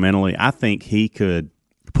 instrumentally. I think he could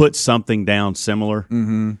put something down similar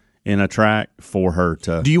in a track for her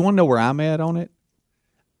to. Do you want to know where I'm at on it?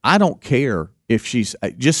 I don't care if she's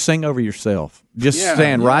just sing over yourself. Just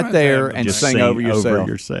stand right there and just sing over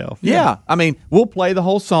yourself. Yeah. I mean, we'll play the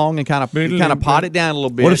whole song and kind of pot it down a little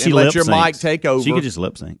bit. What if she and let your mic take over? She could just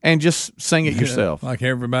lip sync and just sing it yourself, like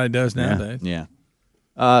everybody does nowadays. Yeah.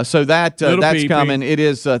 So that's coming. It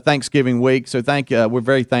is Thanksgiving week, so we're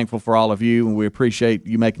very thankful for all of you, and we appreciate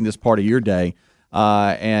you making this part of your day.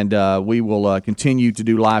 And we will continue to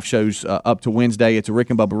do live shows up to Wednesday. It's a Rick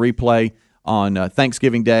and Bubba replay on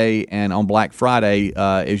Thanksgiving Day and on Black Friday.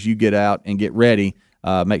 As you get out and get ready,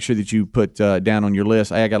 make sure that you put down on your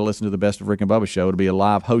list, hey, I got to listen to the Best of Rick and Bubba show. It'll be a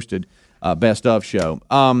live hosted Best of show.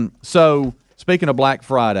 So speaking of Black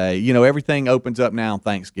Friday, everything opens up now on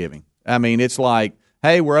Thanksgiving. I mean, it's like,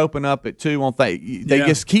 hey, we're open up at 2 on They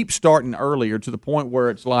just keep starting earlier to the point where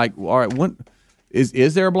it's like, all right, when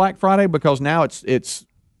is there a Black Friday? Because now it's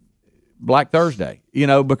Black Thursday,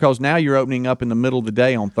 because now you're opening up in the middle of the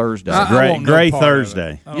day on Thursday. Gray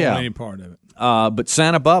Thursday. I don't want any part of it. But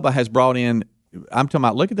Santa Bubba has brought in, I'm talking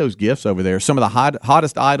about, look at those gifts over there. Some of the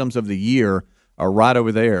hottest items of the year are right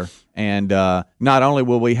over there. And not only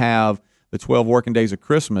will we have the 12 working days of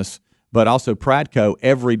Christmas, but also Pradco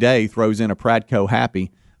every day throws in a Pradco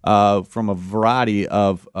Happy from a variety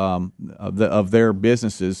of their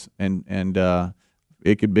businesses, and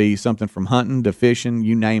it could be something from hunting to fishing,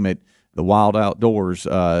 you name it. The wild outdoors,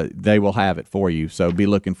 they will have it for you. So be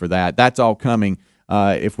looking for that. That's all coming.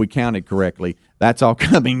 If we counted correctly, that's all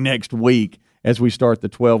coming next week as we start the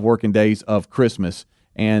 12 working days of Christmas,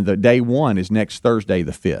 and the day one is next Thursday,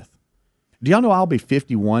 the 5th. Do y'all know I'll be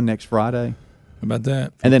 51 next Friday? How about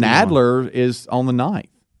that? And then Adler is on the 9th.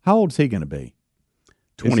 How old is he going to be?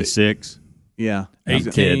 26. Yeah.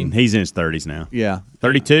 18. He's in his 30s now. Yeah.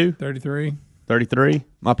 32? 33. 33?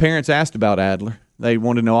 My parents asked about Adler. They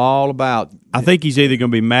want to know all about. I think he's either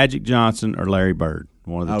going to be Magic Johnson or Larry Bird.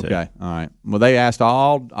 One of the two. Okay, all right. Well, they asked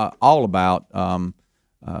all about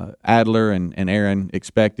Adler and Aaron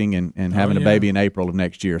expecting and having a baby in April of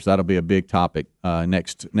next year. So that'll be a big topic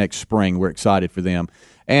next spring. We're excited for them.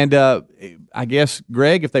 And I guess,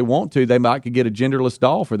 Greg, if they want to, they might could get a genderless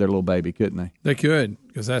doll for their little baby, couldn't they? They could,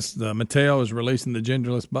 because that's Mattel is releasing the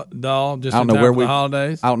genderless doll just in time for the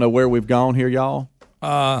holidays. I don't know where we've gone here, y'all.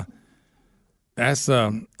 That's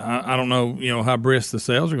I don't know, how brisk the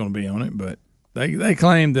sales are going to be on it, but they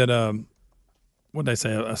claim that what they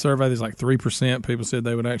say, a survey that's like 3% people said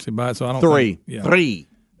they would actually buy it. So I don't think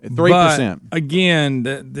 3%. Again,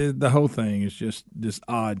 the whole thing is just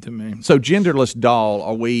odd to me. So genderless doll,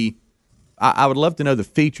 are we? I would love to know the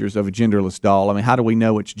features of a genderless doll. I mean, how do we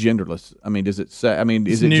know it's genderless? I mean, does it say? I mean,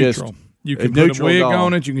 is it neutral. Just you can put a wig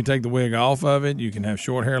on it? You can take the wig off of it. You can have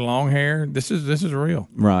short hair, long hair. This is real,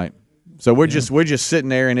 right? So we're just sitting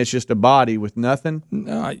there, and it's just a body with nothing.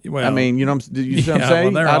 Well, I mean, you know what I'm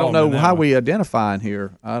saying? I don't know how we identify in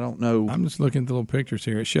here. I don't know. I'm just looking at the little pictures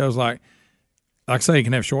here. It shows like I say, it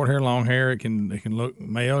can have short hair, long hair. It can look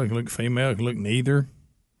male. It can look female. It can look neither.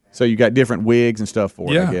 So you got different wigs and stuff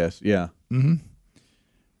for it, I guess. Yeah. Mm-hmm.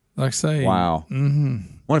 Like I say. Wow. Mm-hmm.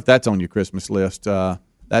 What if that's on your Christmas list?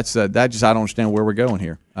 That's I don't understand where we're going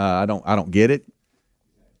here. I don't get it.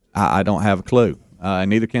 I don't have a clue. And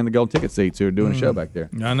neither can the gold ticket seats who are doing a show back there.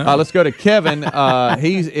 I know. Let's go to Kevin.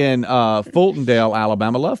 He's in Fultondale,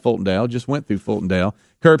 Alabama. Love Fultondale. Just went through Fultondale.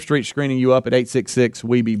 Curb Street screening you up at 866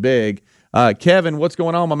 We Be Big. Kevin, what's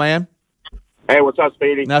going on, my man? Hey, what's up,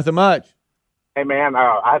 Speedy? Nothing much. Hey, man,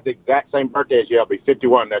 I have the exact same birthday as you. I'll be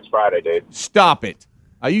 51 next Friday, dude. Stop it.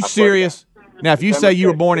 Are you serious? Now, if you say you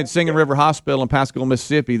were born in Singing River Hospital in Pascagoula,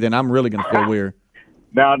 Mississippi, then I'm really going to feel weird.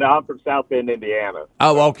 No, I'm from South Bend, Indiana.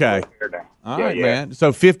 Oh, okay. All right, man.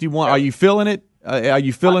 So 51. Are you feeling it? Are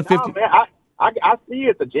you feeling 50? No, man, I see you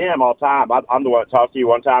at the gym all the time. I'm the one that talked to you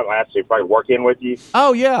one time. I asked you if I could work in with you.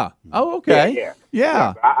 Oh, yeah. Oh, okay.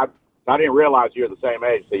 Yeah. I didn't realize you were the same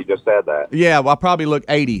age, so you just said that. Yeah, well, I probably look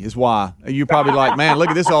 80 is why. You're probably like, man, look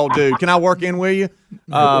at this old dude. Can I work in with you?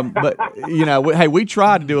 But, hey, we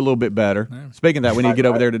tried to do a little bit better. Speaking of that, we need to get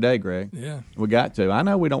over there today, Greg. Yeah. We got to. I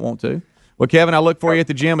know we don't want to. Well, Kevin, I'll look for you at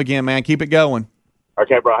the gym again, man. Keep it going.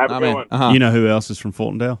 Okay, bro. Have a good one. Uh-huh. You know who else is from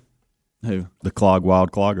Fultondale? Who? The Clog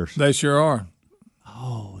Wild Cloggers. They sure are.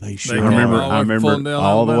 Oh, they sure are. I remember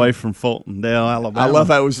all the way from Fultondale, Alabama. I love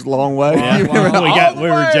that it was a long way. Yeah. We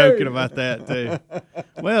were joking about that, too.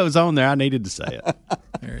 Well, it was on there. I needed to say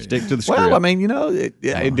it. Stick to the script. Well, I mean,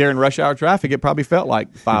 during rush hour traffic, it probably felt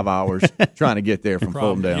like 5 hours trying to get there from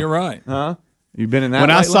Fultondale. You're right. Huh? You've been in that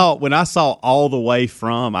when I saw all the way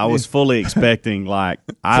from, I was fully expecting like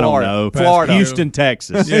Florida, Houston,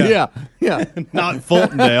 Texas. Yeah. Not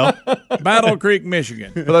Fultondale. Battle Creek,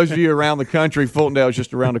 Michigan. For those of you around the country, Fultondale is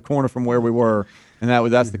just around the corner from where we were, and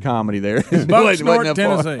that's the comedy there. Bucks, North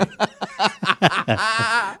Tennessee.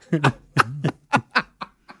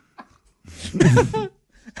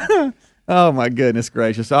 Oh my goodness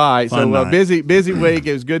gracious! All right, so busy week.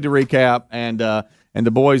 It was good to recap, and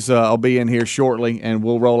the boys will be in here shortly, and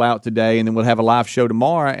we'll roll out today, and then we'll have a live show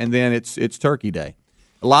tomorrow, and then it's Turkey Day.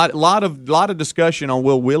 A lot of discussion on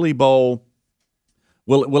will Willie Bowl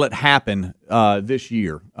will it happen this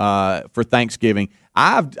year for Thanksgiving?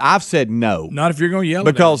 I've said no. Not if you're going to yell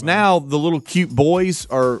because now the little cute boys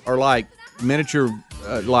are like miniature,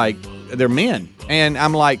 like they're men, and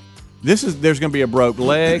I'm like. There's going to be a broke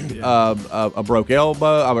leg, a broke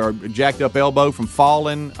elbow, or a jacked up elbow from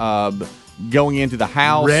falling, going into the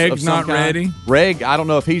house. Reg's not ready. Reg, I don't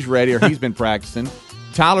know if he's ready or he's been practicing.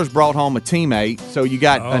 Tyler's brought home a teammate, so you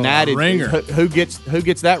got an added ringer. Who gets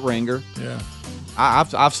that ringer? Yeah,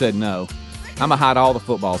 I've said no. I'm gonna hide all the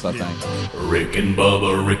footballs. I think. Rick and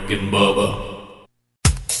Bubba, Rick and Bubba.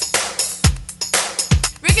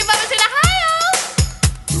 Rick and Bubba's in Ohio.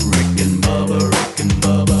 Rick and Bubba, Rick and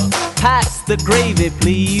Bubba. Pass the gravy,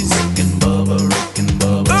 please. Rick and Bubba, Rick and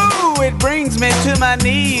Bubba. Ooh, it brings me to my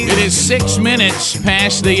knees. It is 6 minutes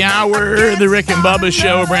past the hour. The Rick and Bubba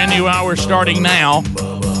Show, a brand new hour starting now.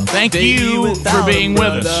 Thank you for being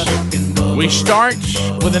with us. We start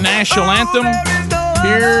with the national anthem.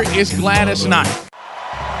 Here is Gladys Knight.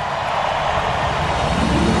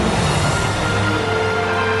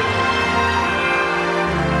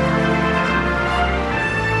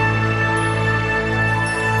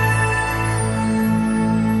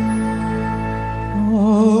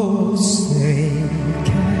 Oh, say,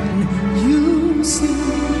 can you see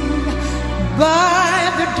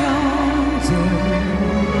by the dawn's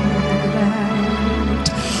early light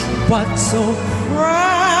what so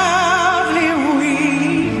proudly we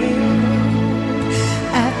hailed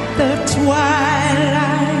at the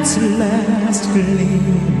twilight's last gleam?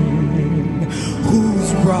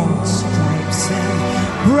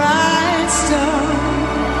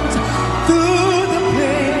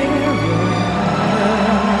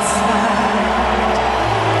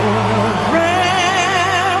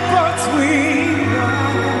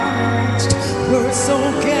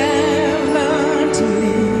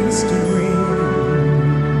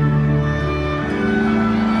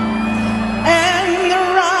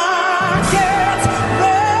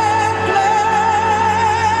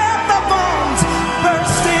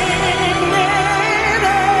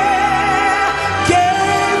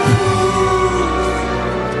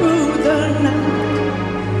 the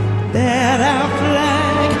night that our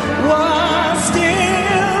flag was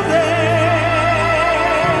still there.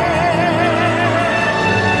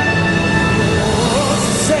 Oh,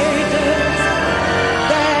 say does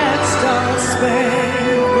that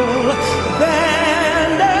star-spangled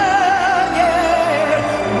banner yet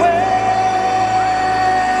wave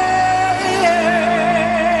over the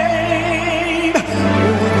land of the free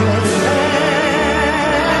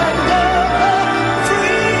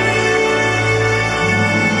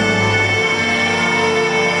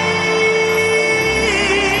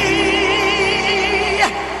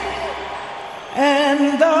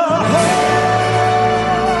and the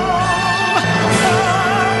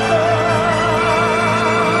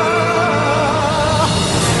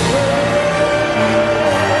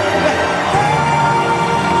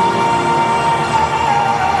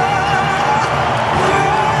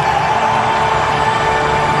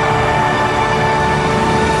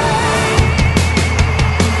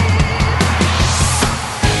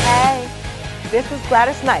Hey, this is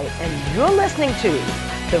Gladys Knight, and you're listening to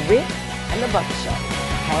The Rick and the Bubba Show.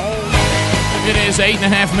 Hey. It is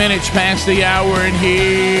 8.5 minutes past the hour, and here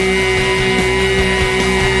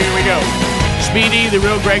we go. Speedy, the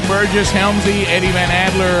real Greg Burgess, Helmsy, Eddie Van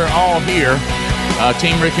Adler, all here.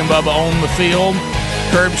 Team Rick and Bubba on the field.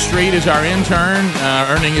 Herb Street is our intern,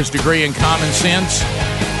 earning his degree in common sense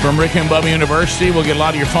from Rick and Bubba University. We'll get a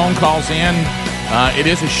lot of your phone calls in. It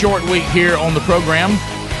is a short week here on the program.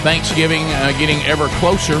 Thanksgiving getting ever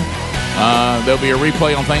closer. There'll be a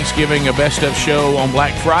replay on Thanksgiving, a best-of show on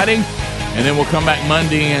Black Friday, and then we'll come back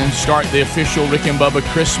Monday and start the official Rick and Bubba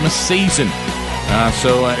Christmas season.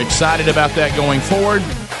 So excited about that going forward,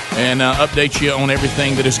 and update you on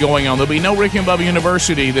everything that is going on. There'll be no Rick and Bubba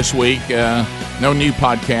University this week, no new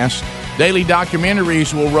podcast. Daily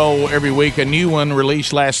documentaries will roll every week. A new one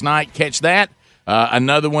released last night. Catch that.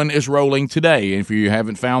 Another one is rolling today. If you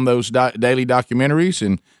haven't found those daily documentaries,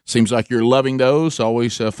 and seems like you're loving those,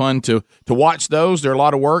 always fun to watch those. They're a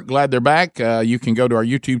lot of work. Glad they're back. You can go to our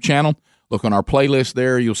YouTube channel, look on our playlist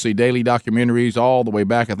there. You'll see daily documentaries all the way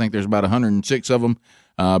back. I think there's about 106 of them,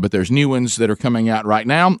 but there's new ones that are coming out right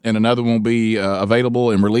now, and another one will be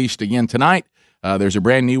available and released again tonight. There's a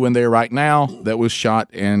brand new one there right now that was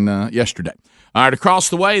shot yesterday. All right, across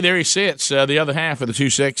the way, there he sits, the other half of the two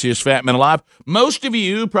sexiest fat men alive. Most of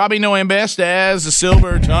you probably know him best as the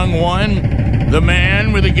silver-tongued one, the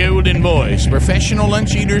man with a golden voice, professional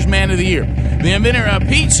lunch eater's man of the year, the inventor of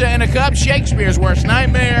pizza in a cup, Shakespeare's worst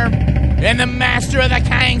nightmare, and the master of the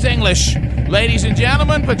King's English. Ladies and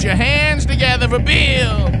gentlemen, put your hands together for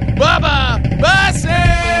Bill Bubba Bussey!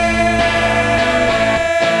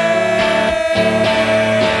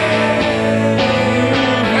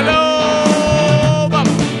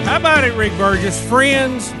 How about it, Rick Burgess?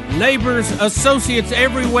 Friends, neighbors, associates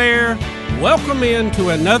everywhere, welcome into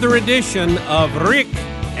another edition of Rick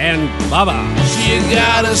and Bubba. She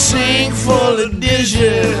got a sink full of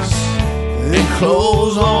dishes and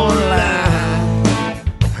clothes on line.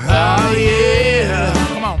 Oh, yeah.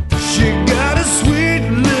 Come on. She got a sweet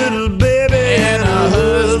little baby and a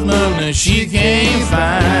husband that she can't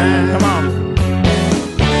find. Come on.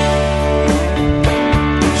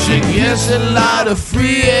 She gets a lot of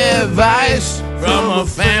free advice from her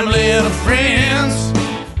family and her friends.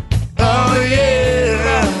 Oh,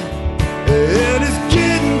 yeah. And it's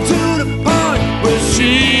getting to the point where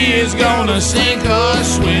she is gonna sink or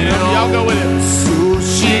swim. Y'all go with it. So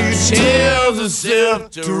she tells herself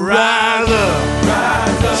to rise up.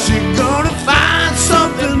 Rise up. She gonna find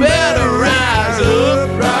something better. Rise up.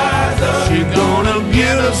 Rise up. She gonna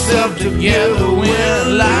get herself together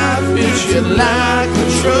when life hits you like a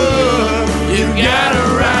truck. You gotta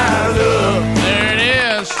rise up. There it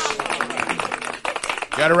is.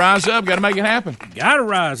 Gotta rise up. Gotta make it happen. Gotta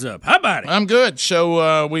rise up. How about it? I'm good. So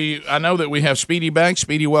I know that we have Speedy back.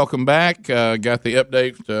 Speedy, welcome back. Got the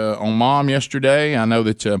update on Mom yesterday. I know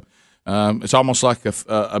that it's almost like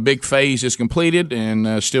a big phase is completed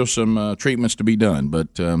and still some treatments to be done.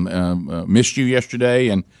 But missed you yesterday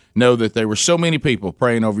and know that there were so many people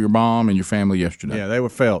praying over your mom and your family yesterday. Yeah, they were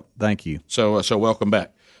felt. Thank you. So welcome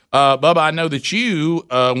back. Bubba, I know that you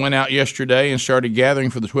went out yesterday and started gathering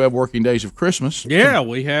for the 12 working days of Christmas. Yeah,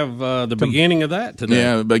 we have the beginning of that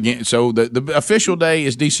today. Yeah, so the official day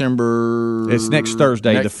is December... It's next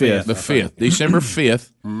Thursday, the 5th. The 5th, December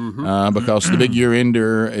 5th, because the big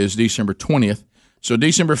year-ender is December 20th. So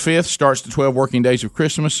December 5th starts the 12 working days of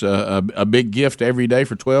Christmas, a big gift every day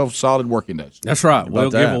for 12 solid working days. That's right.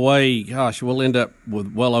 We'll give away, we'll end up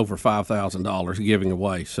with well over $5,000 giving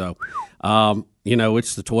away. So,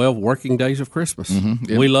 it's the 12 working days of Christmas. Mm-hmm.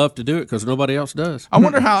 Yep. We love to do it because nobody else does. I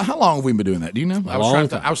wonder how long have we been doing that? Do you know? A long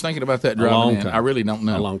time. I was thinking about that driving in. Time. I really don't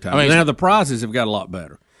know. A long time. I mean, now, the prizes have got a lot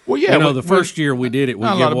better. Well, yeah. The first year we did it, we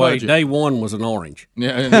gave away, day one was an orange. Yeah.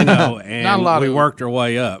 And not a lot we worked our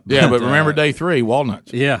way up. Yeah, but remember day 3,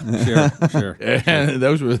 walnuts. Yeah, sure. And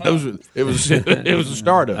those were it was a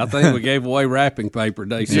startup. I think we gave away wrapping paper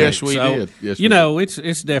day 6. Yes, we did. Yes, we did.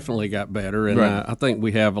 It's definitely got better, and right. I think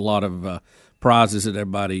we have a lot of prizes that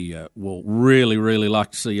everybody will really, really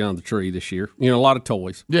like to see on the tree this year. A lot of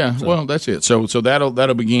toys. Yeah, well, that's it. So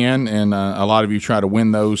that'll begin, and a lot of you try to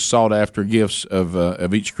win those sought-after gifts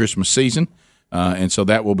of each Christmas season. And so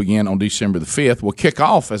that will begin on December the 5th. We'll kick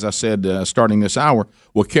off, as I said, starting this hour,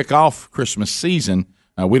 we'll kick off Christmas season.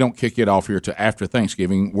 We don't kick it off here to after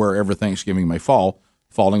Thanksgiving, wherever Thanksgiving may fall,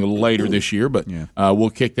 falling a little later this year. But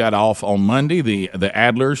we'll kick that off on Monday. The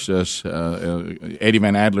Adlers, Eddie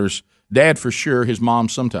Van Adler's dad for sure, his mom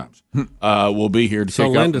sometimes, will be here to so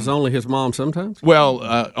kick Linda's off. only his mom sometimes?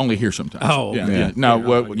 Well, only here sometimes. Oh, yeah. No,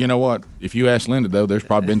 well, you know what? If you ask Linda, though, there's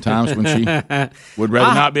probably been times when she would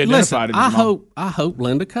rather not be identified as his mom. I hope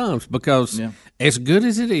Linda comes because as good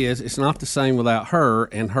as it is, it's not the same without her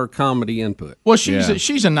and her comedy input. Well,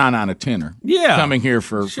 she's a 9 out of 10er. Yeah, coming here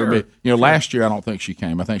for sure. Last year I don't think she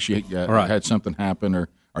came. I think she had something happen or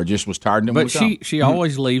just was tired. And but she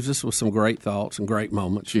always leaves us with some great thoughts and great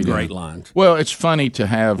moments, great lines. Well, it's funny to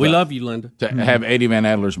have. We love you, Linda. To have Eddie Van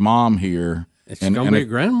Adler's mom here. She's going to be a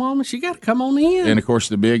grandmama. She got to come on in. And of course,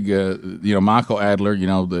 the big, Michael Adler,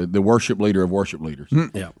 the worship leader of worship leaders.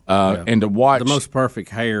 And to watch the most perfect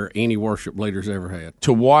hair any worship leader's ever had.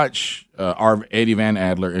 To watch our Eddie Van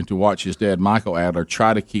Adler and to watch his dad, Michael Adler,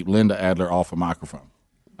 try to keep Linda Adler off a microphone.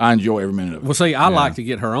 I enjoy every minute of it. Well, see, I like to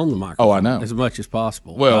get her on the microphone. Oh, I know. As much as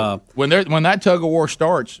possible. Well, when that tug of war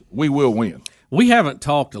starts, we will win. We haven't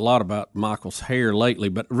talked a lot about Michael's hair lately,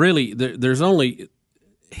 but really, there's only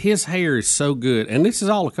his hair is so good, and this is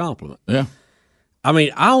all a compliment. Yeah. I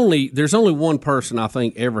mean, there's only one person I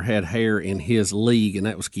think ever had hair in his league, and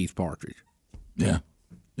that was Keith Partridge. Yeah.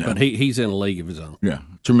 But he's in a league of his own. Yeah,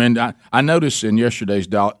 tremendous. I noticed in yesterday's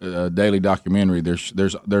daily documentary,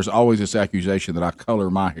 there's always this accusation that I color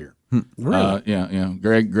my hair. Really? Yeah.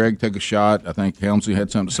 Greg took a shot. I think Helmsley had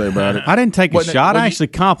something to say about it. I didn't take a shot. I actually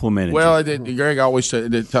complimented. Well, Greg always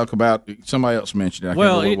talk about somebody else mentioned it.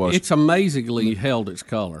 Well, it's amazingly held its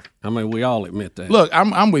color. I mean, we all admit that. Look,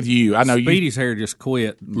 I'm with you. I know Speedy's hair just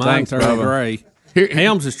quit. Mine turned gray.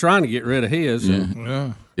 Helms is trying to get rid of his.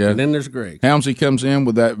 Yeah. And then there's Greg. Helmsley comes in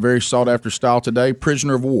with that very sought-after style today,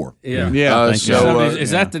 prisoner of war. Yeah. Is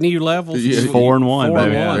that the new level? 4-1,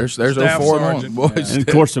 baby. There's those 4-1 boys. And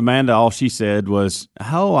of course, Amanda, all she said was,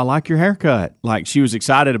 "Oh, I like your haircut." Like she was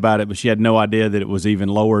excited about it, but she had no idea that it was even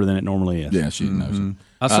lower than it normally is. Yeah, she knows it.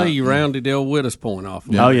 I see you rounded the old Widows point off.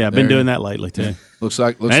 Oh yeah, I've been doing that lately too. Looks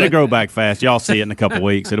like it'll grow back fast. Y'all see it in a couple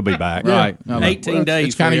weeks. It'll be back. Right. 18 days.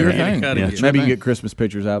 It's kind of your thing. Maybe you can get Christmas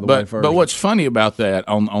pictures out of the way first. But what's funny about that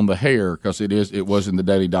on the hair, because it was in the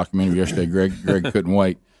daily documentary yesterday. Greg couldn't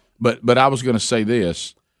wait. But I was going to say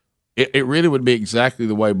this. It really would be exactly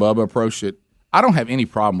the way Bubba approached it. I don't have any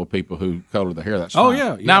problem with people who color the hair. That's fine. Oh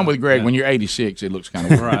yeah. Now I'm with Greg. When you're 86, it looks kind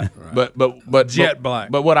of weird. right. But jet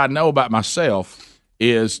black. But what I know about myself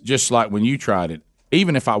is just like when you tried it.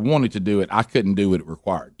 Even if I wanted to do it, I couldn't do what it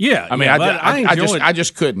required. Yeah, I mean, I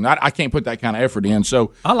just couldn't. I can't put that kind of effort in.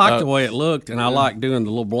 So I like the way it looked, and I like doing the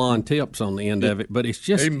little blonde tips on the end of it. But it's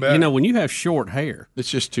just when you have short hair, it's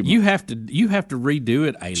just too much. You have to redo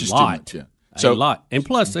it a lot. A lot, and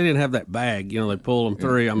plus they didn't have that bag. They pull them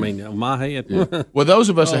through. I mean, my head. Well, those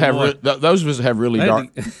of us that have really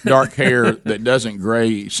dark hair that doesn't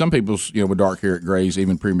gray. Some people's with dark hair it grays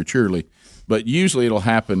even prematurely. But usually it'll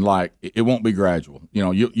happen like it won't be gradual.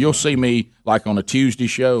 You'll see me like on a Tuesday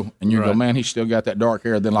show, and you go, man, he's still got that dark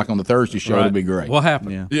hair. Then like on the Thursday show, it'll be gray. What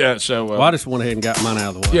happened? Yeah. So I just went ahead and got mine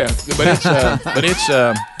out of the way. Yeah, but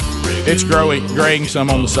it's graying some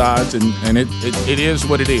on the sides, and it is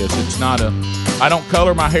what it is. It's not I don't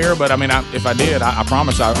color my hair, but I mean, if I did, I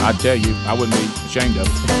promise I'd tell you I wouldn't be ashamed of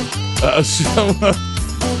it.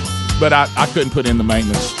 But I couldn't put in the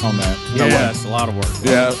maintenance on that. No way. It's a lot of work.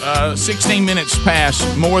 Yeah. 16 minutes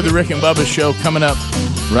past. More of the Rick and Bubba Show coming up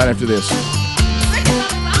right after this.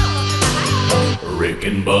 Rick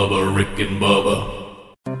and Bubba, Rick and Bubba.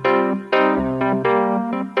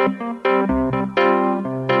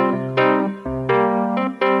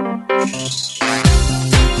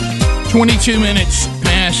 "22 minutes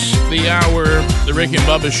past the hour. The Rick and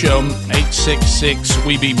Bubba Show,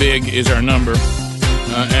 866-WE-BE-BIG is our number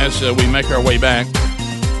as we make our way back.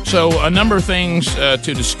 So a number of things to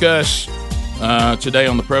discuss today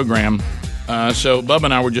on the program. So Bubba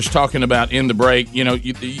and I were just talking about in the break. You know,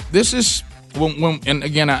 this is when and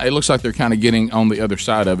again, it looks like they're kind of getting on the other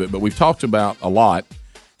side of it, but we've talked about a lot.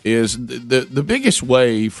 Is the biggest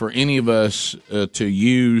way for any of us to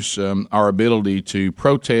use our ability to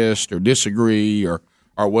protest or disagree or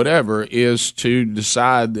whatever is to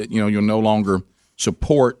decide that you'll no longer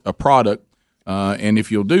support a product, and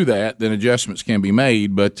if you'll do that, then adjustments can be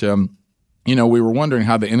made. But we were wondering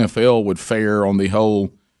how the NFL would fare on the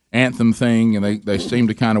whole anthem thing, and they seemed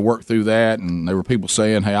to kind of work through that. And there were people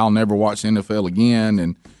saying, "Hey, I'll never watch the NFL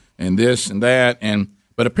again," and this and that,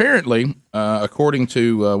 But apparently, according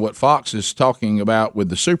to what Fox is talking about with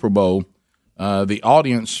the Super Bowl, the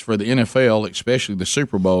audience for the NFL, especially the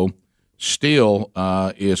Super Bowl, still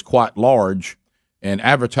is quite large, and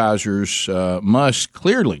advertisers must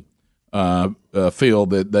clearly feel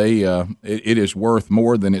that it is worth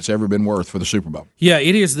more than it's ever been worth for the Super Bowl. Yeah,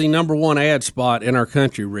 it is the number one ad spot in our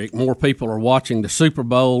country, Rick. More people are watching the Super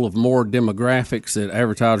Bowl of more demographics that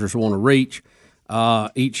advertisers want to reach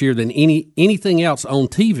each year than anything else on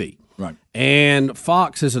TV. Right. And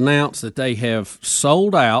Fox has announced that they have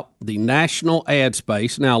sold out the national ad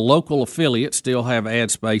space. Now, local affiliates still have ad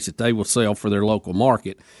space that they will sell for their local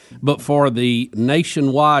market. But for the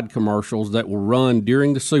nationwide commercials that will run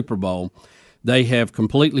during the Super Bowl, they have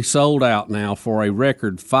completely sold out now for a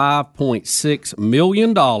record $5.6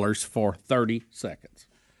 million for 30 seconds.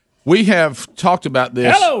 We have talked about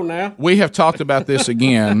this. Hello now. We have talked about this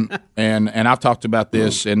again, and I've talked about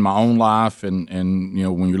this in my own life, and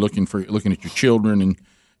when you're looking at your children and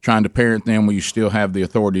trying to parent them, when you still have the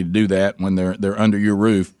authority to do that when they're under your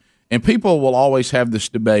roof. And people will always have this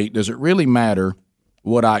debate: does it really matter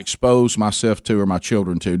what I expose myself to or my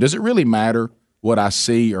children to? Does it really matter what I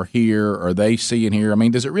see or hear or they see and hear? I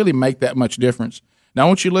mean, does it really make that much difference? Now, I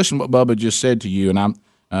want you to listen to what Bubba just said to you, and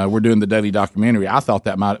we're doing the daily documentary. I thought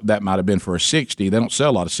that might have been for a 60. They don't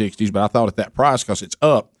sell a lot of 60s, but I thought at that price because it's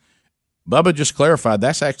up. Bubba just clarified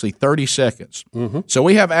that's actually 30 seconds. Mm-hmm. So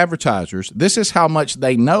we have advertisers. This is how much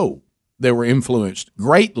they know they were influenced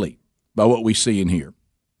greatly by what we see and hear.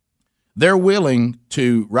 They're willing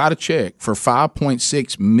to write a check for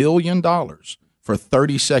 $5.6 million for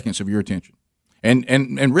 30 seconds of your attention.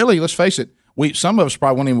 And really, let's face it, some of us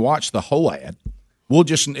probably won't even watch the whole ad. We'll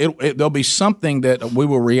there'll be something that we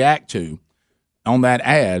will react to on that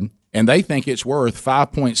ad, and they think it's worth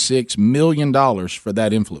 $5.6 million for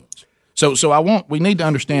that influence. So we need to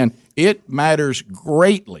understand it matters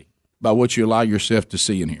greatly by what you allow yourself to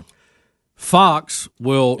see and hear. Fox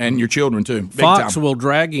will, and your children too. Fox will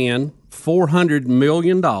drag in $400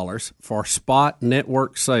 million for spot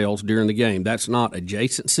network sales during the game. That's not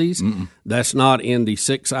adjacencies. Mm-mm. That's not in the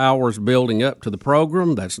 6 hours building up to the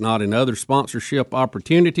program. That's not in other sponsorship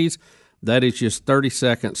opportunities. That is just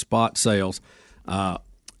 30-second spot sales, and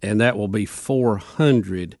that will be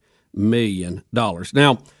 $400 million.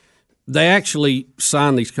 Now, they actually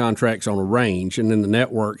sign these contracts on a range, and then the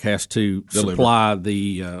network has to supply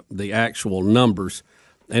the actual numbers.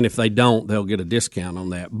 And if they don't, they'll get a discount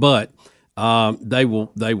on that. But they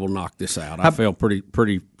will knock this out. I feel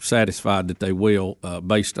pretty satisfied that they will,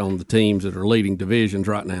 based on the teams that are leading divisions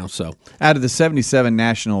right now. So, out of the 77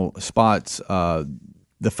 national spots,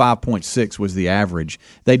 the 5.6 was the average.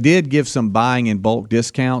 They did give some buying in bulk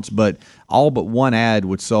discounts, but all but one ad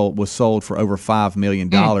was sold for over $5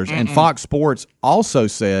 million. And Fox Sports also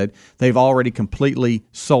said they've already completely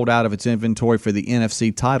sold out of its inventory for the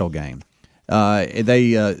NFC title game.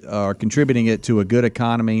 They are contributing it to a good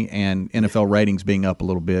economy and NFL ratings being up a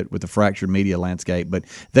little bit with the fractured media landscape. But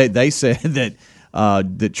they said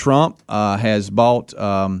that Trump has bought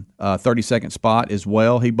a 30-second spot as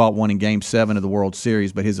well. He bought one in Game 7 of the World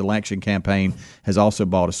Series, but his election campaign has also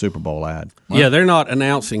bought a Super Bowl ad. Yeah, they're not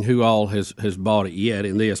announcing who all has bought it yet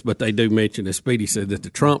in this, but they do mention, as Speedy said, that the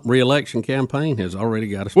Trump re-election campaign has already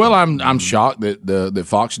got a spot. Well, I'm shocked that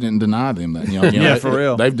Fox didn't deny them that. Yeah, for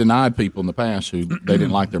real. They've denied people in the past who they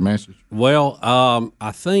didn't like their message. Well,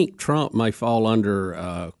 I think Trump may fall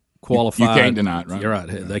under qualified. You can't deny it, right? You're right.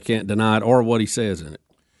 They can't deny it or what he says in it.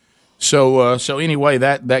 So anyway,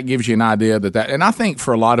 that gives you an idea that, and I think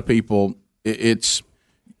for a lot of people, it's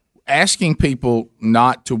asking people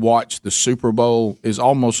not to watch the Super Bowl is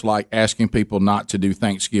almost like asking people not to do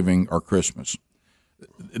Thanksgiving or Christmas.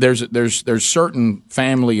 there's certain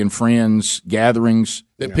family and friends gatherings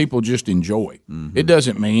that people just enjoy. Mm-hmm. It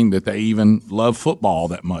doesn't mean that they even love football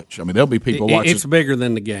that much. I mean, there'll be people watching. It's bigger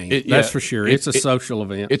than the game. That's for sure. It's a social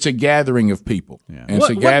event. It's a gathering of people. Yeah. And it's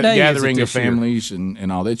a gathering of families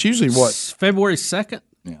and all that. It's usually February 2nd?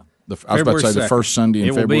 Yeah. I was about to say the first Sunday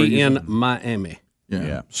in February. It will be in Miami.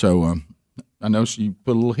 Yeah. So I know you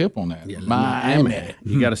put a little hip on that. Yeah, Miami.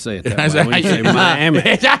 You got to say it that way. When you say Miami.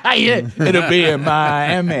 It'll be in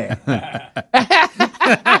Miami.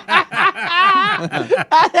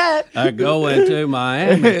 Going to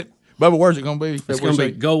Miami. Bubba, where's it going to be? It's going to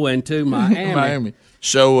be going to Miami. Miami.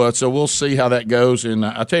 So we'll see how that goes. And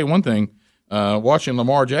I'll tell you one thing, watching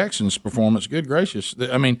Lamar Jackson's performance, good gracious.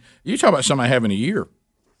 I mean, you talk about somebody having a year.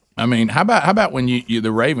 I mean, how about when you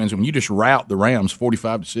the Ravens, when you just rout the Rams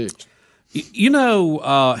 45-6? You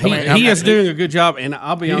know, he is doing a good job, and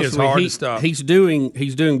I'll be honest with you,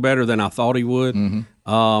 he's doing better than I thought he would.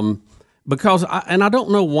 Mm-hmm. Because I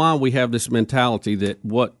don't know why we have this mentality that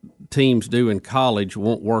what teams do in college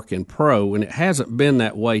won't work in pro, and it hasn't been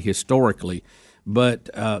that way historically. But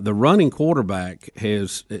the running quarterback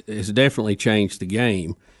has definitely changed the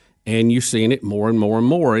game, and you're seeing it more and more and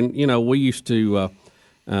more. And you know, we used to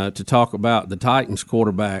talk about the Titans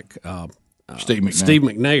quarterback Steve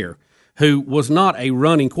McNair, who was not a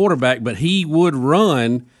running quarterback, but he would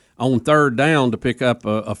run on third down to pick up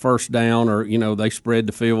a first down, or, you know, they spread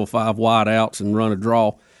the field with 5 wide outs and run a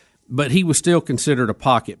draw. But he was still considered a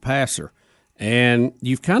pocket passer. And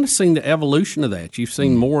you've kind of seen the evolution of that. You've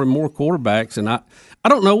seen more and more quarterbacks, and I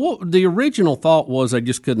don't know what the original thought was. They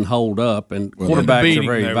just couldn't hold up, and quarterbacks are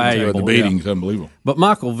very valuable. The beating's unbelievable. But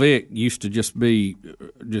Michael Vick used to just be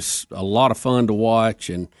just a lot of fun to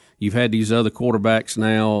watch, and you've had these other quarterbacks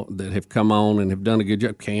now that have come on and have done a good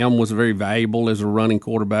job. Cam was very valuable as a running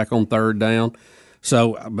quarterback on third down.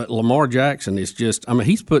 So, but Lamar Jackson is just, I mean,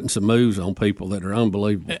 he's putting some moves on people that are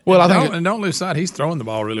unbelievable. Well, I think don't lose sight, he's throwing the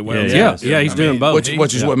ball really well. Yeah, he's doing both.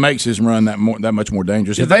 Which is what makes his run that much more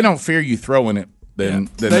dangerous. If they don't fear you throwing it, then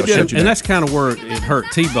they'll shut you and that's kind of where it hurt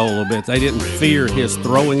Tebow a little bit. They didn't fear his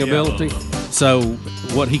throwing ability, so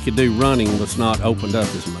what he could do running was not opened up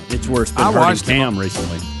as much. It's worse than hurting Cam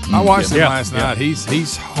recently. I watched him last night.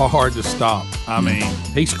 He's hard to stop. I mean,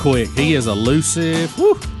 he's quick. He is elusive.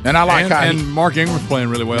 Woo. And I like and Mark Ingram's playing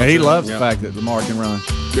really well. Yeah, he loves the fact that Lamar can run.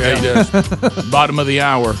 Yeah, he does. Bottom of the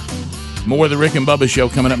hour. More of the Rick and Bubba Show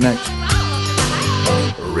coming up next.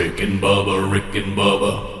 Rick and Bubba, Rick and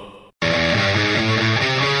Bubba.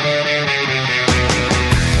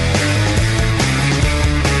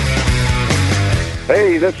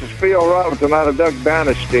 Hey, this is Phil Robinson out of Duck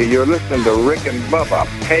Dynasty. You're listening to Rick and Bubba.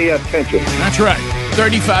 Pay attention. That's right.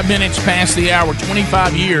 35 minutes past the hour,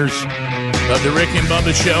 25 years of the Rick and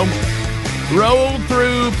Bubba Show. Rolled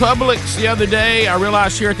through Publix the other day. I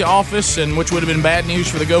realized here at the office, and which would have been bad news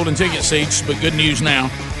for the golden ticket seats, but good news now,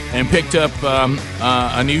 and picked up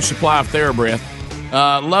a new supply of TheraBreath.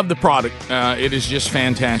 Love the product. It is just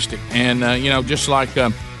fantastic. And, just like...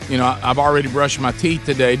 I've already brushed my teeth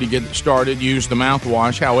today to get started, used the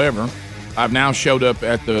mouthwash. However, I've now showed up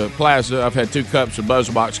at the plaza. I've had 2 cups of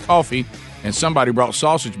BuzzBox coffee, and somebody brought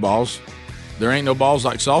sausage balls. There ain't no balls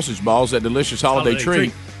like sausage balls, that delicious holiday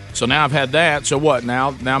treat. So now I've had that. So what?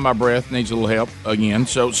 Now my breath needs a little help again.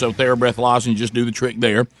 So TheraBreath lozenges do the trick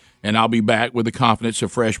there, and I'll be back with the confidence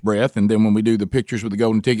of fresh breath. And then when we do the pictures with the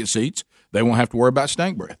golden ticket seats, they won't have to worry about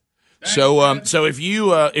stank breath. So if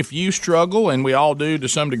you struggle, and we all do to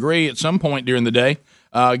some degree at some point during the day,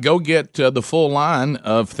 go get the full line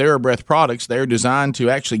of TheraBreath products. They're designed to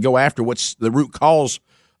actually go after what's the root cause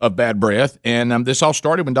of bad breath. And this all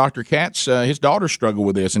started when Dr. Katz, his daughter, struggled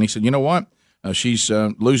with this, and he said, you know what? She's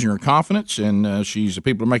losing her confidence, and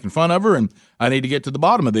people are making fun of her, and I need to get to the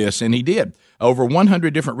bottom of this. And he did. Over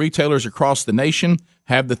 100 different retailers across the nation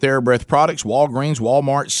have the TheraBreath products: Walgreens,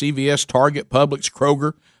 Walmart, CVS, Target, Publix,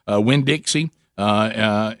 Kroger, Winn-Dixie,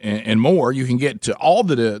 and more. You can get to all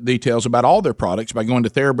the details about all their products by going to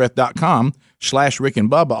TheraBreath.com/Rick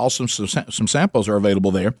and Bubba. Also, some samples are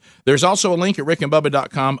available there. There's also a link at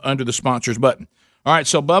rickandbubba.com under the sponsors button. All right,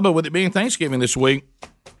 so Bubba, with it being Thanksgiving this week,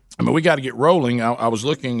 I mean, we got to get rolling. I was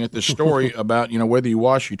looking at this story about whether you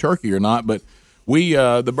wash your turkey or not, but we,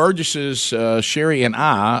 the Burgesses, Sherry and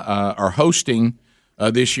I, are hosting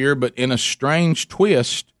this year, but in a strange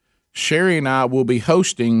twist, Sherry and I will be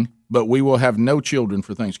hosting, but we will have no children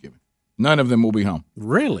for Thanksgiving. None of them will be home.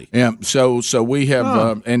 Really? Yeah. So we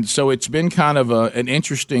have, and so it's been kind of an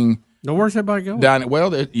interesting. Now, where's everybody going?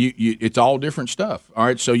 Well, it's all different stuff. All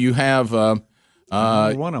right. So you have. One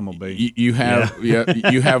of them will be. You have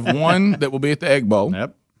you have one that will be at the Egg Bowl.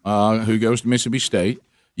 Yep. Who goes to Mississippi State.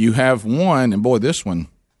 you have one, and boy, this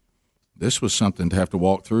was something to have to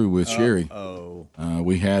walk through with Sherry.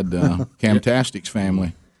 We had Camtastic's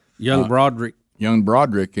family, young Broderick,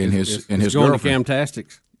 and his going girlfriend to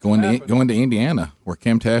Camtastic's. going to Indiana, where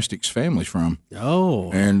Camtastic's family's from.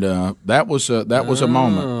 Oh, and that was a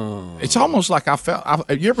moment. It's almost like I felt.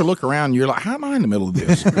 You ever look around and you're like, how am I in the middle of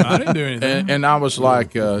this? I didn't do anything. And I was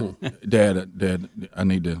like, Dad, I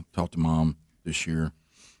need to talk to Mom this year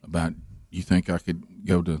about. You think I could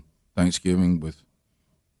go to Thanksgiving with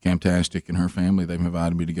Camtastic and her family? They've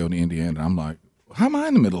invited me to go to Indiana. I'm like, how am I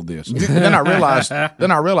in the middle of this? And then I realized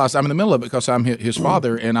I'm in the middle of it because I'm his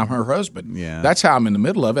father and I'm her husband. Yeah. That's how I'm in the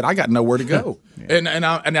middle of it. I got nowhere to go. And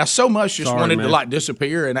I so much just wanted to like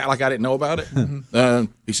disappear and act like I didn't know about it.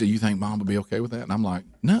 He said, you think Mom would be okay with that? And I'm like,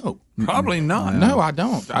 no. Probably not. No, I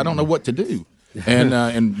don't. I don't know what to do.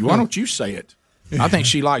 And why don't you say it? I think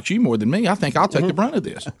she likes you more than me. I think I'll take the brunt of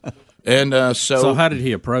this. And so how did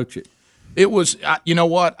he approach it? It was, you know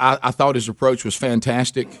what? I thought his approach was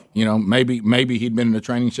fantastic. You know, maybe he'd been in a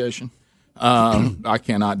training session. I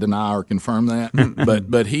cannot deny or confirm that.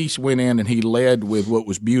 but he went in and he led with what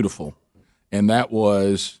was beautiful, and that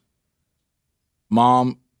was,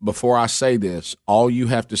 Mom, before I say this, all you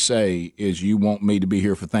have to say is you want me to be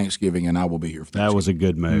here for Thanksgiving, and I will be here for Thanksgiving. That was a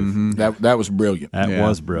good move. Mm-hmm. That was brilliant. That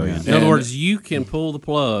was brilliant. In other words, you can pull the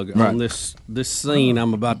plug on this scene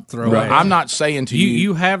I'm about to throw out. I'm not saying to you.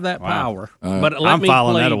 You have that power. But I'm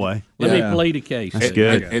filing that away. Let me plead a case. That's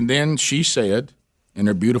good. And then she said, in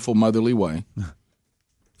her beautiful motherly way,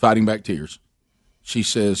 fighting back tears, she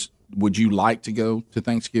says, would you like to go to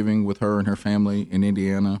Thanksgiving with her and her family in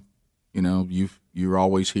Indiana? You know, you're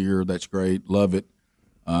always here. That's great. Love it.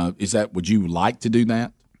 Would you like to do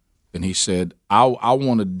that? And he said, I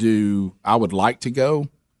would like to go,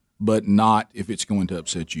 but not if it's going to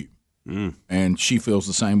upset you. And she feels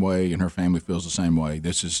the same way, and her family feels the same way.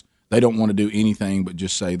 They don't want to do anything but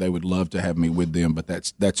just say they would love to have me with them, but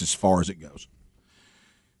that's as far as it goes.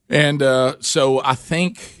 And so I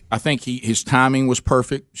think his timing was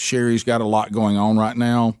perfect. Sherry's got a lot going on right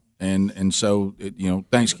now. And so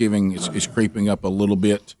Thanksgiving is creeping up a little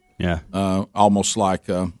bit. Yeah. Almost like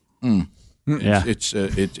it's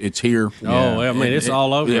here. Oh, I mean, it's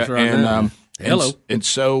all over us right now. Hello. And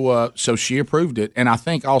so she approved it, and I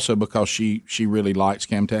think also because she really likes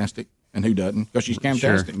Camtastic, and who doesn't? Because she's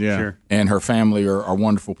Camtastic. Sure. And her family are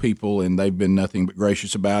wonderful people, and they've been nothing but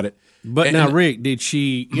gracious about it. But now, Rick, did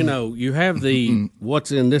she? You have the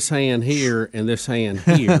what's in this hand here and this hand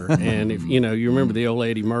here, and if you remember the old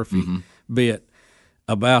Eddie Murphy bit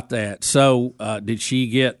about that. So, did she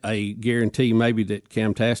get a guarantee maybe that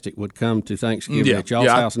Camtastic would come to Thanksgiving at y'all's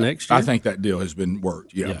house next year? I think that deal has been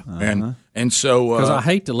worked. Yeah. And so because I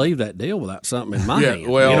hate to leave that deal without something in my hand.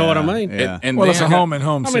 Well, you know what I mean? Yeah. And well, then, it's a home and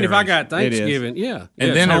home. I mean, if I got Thanksgiving,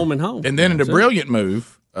 it's home and home. And then in a brilliant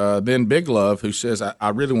move. Then Big Love, who says, I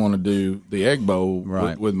really want to do the Egg Bowl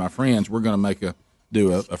with my friends. We're going to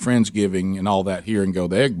do a Friendsgiving and all that here and go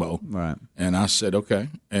the Egg Bowl. Right. And I said, okay.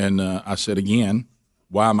 And I said, again,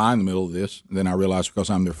 why am I in the middle of this? And then I realized because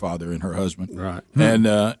I'm their father and her husband. Right.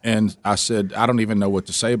 And I said, I don't even know what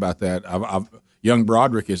to say about that. Young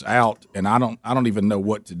Broderick is out, and I don't even know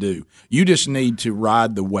what to do. You just need to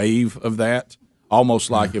ride the wave of that. Almost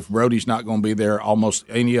like if Brody's not going to be there, almost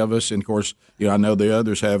any of us, and of course, I know the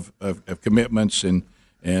others have commitments, and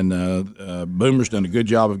Boomer's done a good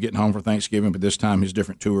job of getting home for Thanksgiving, but this time his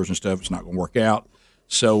different tours and stuff, it's not going to work out.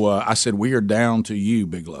 So I said, we are down to you,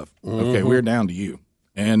 Big Love. Okay, we're down to you.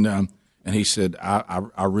 And he said,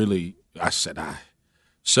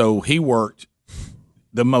 So he worked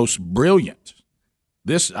the most brilliant.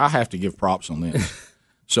 This, I have to give props on this.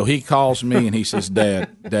 So he calls me and he says,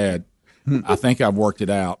 Dad, I think I've worked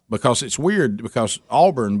it out, because it's weird because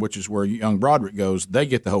Auburn, which is where young Broderick goes, they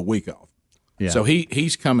get the whole week off. Yeah. So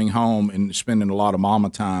he's coming home and spending a lot of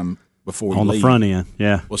mama time before he on leaves. The front end.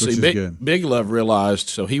 Yeah. Well, see, Big Love realized,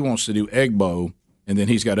 so he wants to do Egg Bowl, and then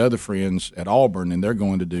he's got other friends at Auburn, and they're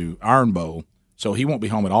going to do Iron Bowl. So he won't be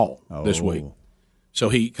home at all this week. So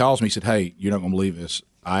he calls me. He said, "Hey, you're not going to believe this.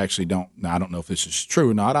 I actually don't. Now, I don't know if this is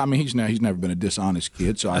true or not. I mean, he's never been a dishonest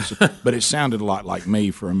kid. So but it sounded a lot like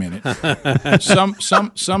me for a minute.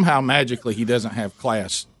 Somehow magically he doesn't have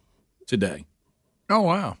class today. Oh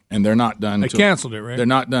wow! And they're not done. They canceled it, right? They're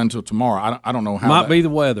not done till tomorrow. I don't know how. Might be the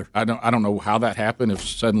weather. I don't know how that happened. If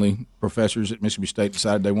suddenly professors at Mississippi State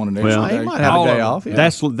decided they wanted an extra day, he might have a day off. Yeah.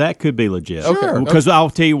 That could be legit. Okay. Because I'll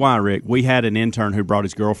tell you why, Rick. We had an intern who brought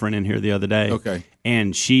his girlfriend in here the other day. Okay.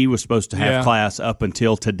 And she was supposed to have class up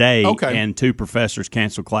until today. Okay. And two professors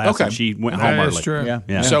canceled class. Okay. And she went home early. That's true.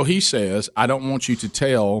 Yeah. So he says, I don't want you to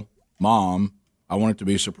tell Mom. I want it to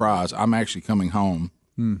be a surprise. I'm actually coming home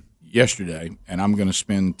yesterday, and I'm going to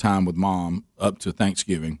spend time with Mom up to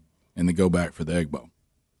Thanksgiving, and then go back for the Egg Bowl.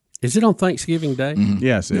 Is it on Thanksgiving Day? Mm-hmm.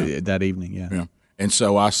 Yes, that evening. Yeah. And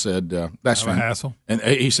so I said, "That's Kind of a hassle." And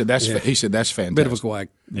he said, "That's fantastic." Bit of a quack.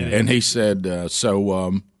 Yeah. And he said,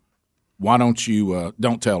 why don't you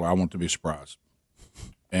don't tell her? I want it to be a surprise."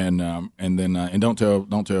 And don't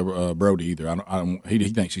tell Brody either. I don't. He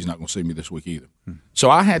thinks he's not going to see me this week either. So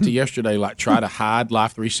I had to yesterday try to hide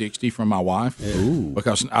Life 360 from my wife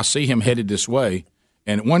because I see him headed this way.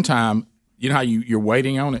 And at one time, you know how you're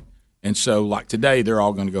waiting on it, and so today they're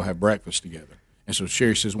all going to go have breakfast together. And so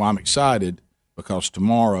Sherry says, "Well, I'm excited because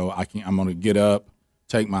tomorrow I'm going to get up,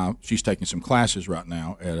 she's taking some classes right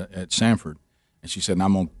now at Sanford, and she said, and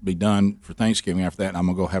I'm going to be done for Thanksgiving after that, and I'm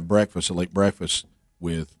going to go have a late breakfast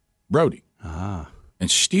with Brody." And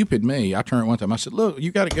stupid me, I turned one time. I said, "Look,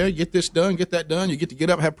 you got to go get this done, get that done. You get to get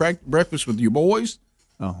up, have breakfast with your boys."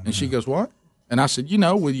 And she goes, "What?" And I said,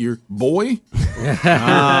 with your boy. You're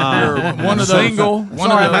one of those single.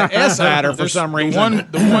 S adder for some reason.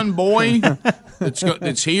 The one boy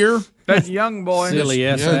that's here. That young boy. Silly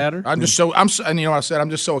S adder. I said I'm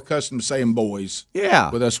just so accustomed to saying boys. Yeah.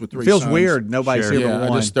 With us with three feels sons. weird. Nobody's here but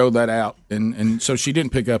one. I just throw that out, and so she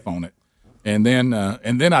didn't pick up on it. And then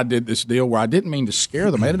I did this deal where I didn't mean to scare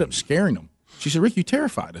them. I ended up scaring them. She said, "Rick, you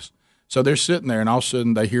terrified us." So they're sitting there, and all of a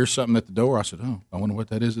sudden they hear something at the door. I said, "Oh, I wonder what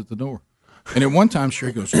that is at the door." And at one time,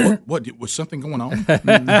 Sherry goes, "What? Was something going on?"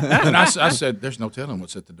 And I said, "There's no telling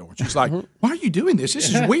what's at the door." She's like, "Why are you doing this?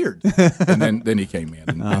 This is weird." And then he came in.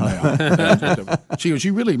 And she goes,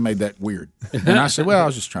 "You really made that weird." And I said, "Well, I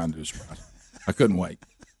was just trying to do a surprise. I couldn't wait."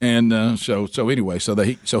 And so anyway,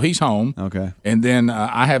 so he's home. Okay. And then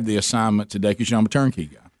I have the assignment today because I'm a turnkey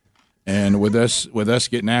guy. And with us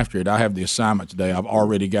getting after it, I have the assignment today. I've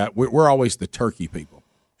already got. We're always the turkey people.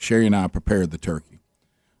 Sherry and I prepared the turkey.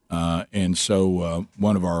 And so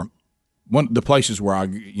one of the places where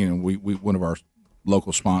one of our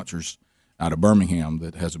local sponsors out of Birmingham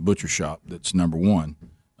that has a butcher shop that's number one.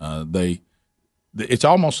 It's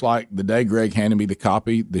almost like the day Greg handed me the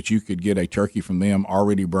copy that you could get a turkey from them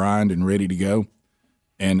already brined and ready to go.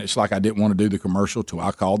 And it's like I didn't want to do the commercial till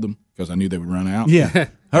I called them because I knew they would run out. Yeah,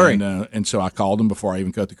 hurry. And so I called them before I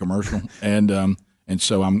even cut the commercial. And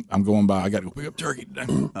so I'm going by. I got to go pick up turkey today.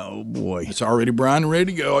 Oh boy, it's already brined and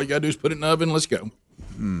ready to go. All you got to do is put it in the oven. Let's go.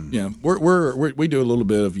 Yeah, we do a little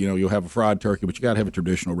bit of you'll have a fried turkey, but you got to have a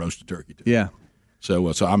traditional roasted turkey too. Yeah.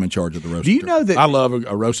 So I'm in charge of the roasted. Do you turkey. know that I love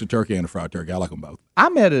a roasted turkey and a fried turkey? I like them both. I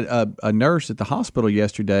met a nurse at the hospital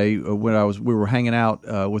yesterday when we were hanging out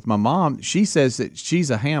with my mom. She says that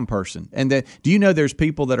she's a ham person, and that do you know there's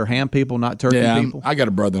people that are ham people, not turkey people? I got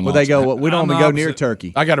a brother-in-law. Well, they go, we don't want to go near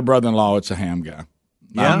turkey. I got a brother-in-law. It's a ham guy.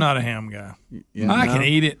 Yeah? I'm not a ham guy. Yeah, I can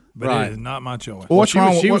eat it, but it is not my choice. Well, what's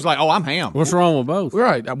wrong? She was like, "Oh, I'm ham." What's wrong with both?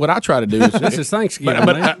 Right. What I try to do is this is Thanksgiving.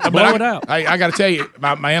 But blow it out. I got to tell you,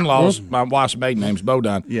 my in-laws, my wife's maiden name's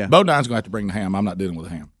Bodine. Yeah. Bodine's going to have to bring the ham. I'm not dealing with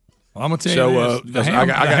the ham. Well, I'm going to tell you this.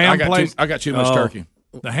 I got too much turkey.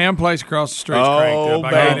 The ham place across the street's cranked up.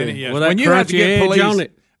 I ate it yesterday. Well, when you have to get police on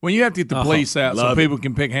it. When you have to get the police out so people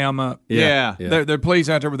can pick ham up. Yeah. They're police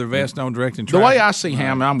out there with their vest on directing The traffic. way I see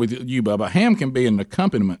ham, and I'm with you, Bubba, ham can be an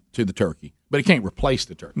accompaniment to the turkey, but it can't replace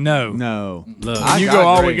the turkey. No. Look, you go,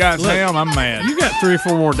 all we got is ham, I'm mad. You got 3 or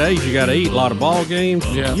 4 more days you got to eat. A lot of ball games.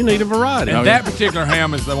 Yeah. You need a variety. And that particular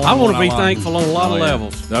ham is the one I want to be like. thankful on a lot of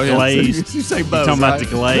levels. Oh, yeah. Glazed. You say You're both, talking about the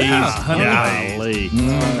right? glaze.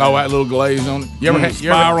 Golly. Oh, that little glaze on it. You ever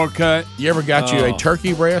Spiral cut. You ever got you a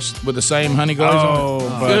turkey breast with the same honey glaze on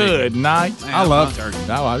it? buddy. Good night. Man, I love turkey.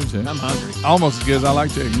 Oh, I do too. I'm hungry. Almost as good as I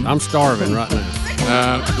like chicken. I'm starving right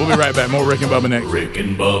now. We'll be right back. More Rick and Bubba next. Rick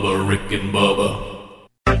and Bubba, Rick and Bubba.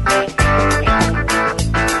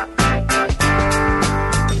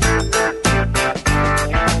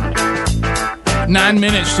 9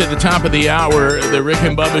 minutes to the top of the hour, the Rick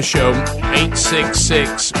and Bubba Show.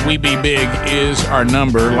 866-WE-BE-BIG is our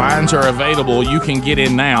number. Lines are available. You can get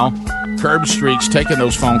in now. Curb Street's taking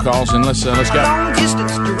those phone calls, and let's go. Long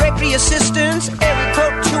distance directory assistance,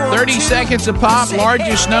 30 seconds a pop,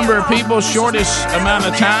 largest number of people, shortest amount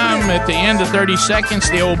of time. At the end of 30 seconds,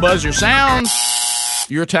 the old buzzer sounds.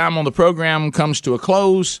 Your time on the program comes to a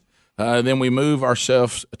close. Then we move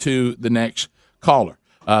ourselves to the next caller.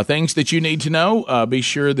 Things that you need to know, be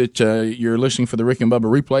sure that you're listening for the Rick and Bubba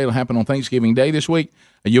replay. It'll happen on Thanksgiving Day this week.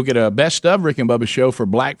 You'll get a best of Rick and Bubba show for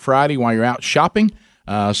Black Friday while you're out shopping.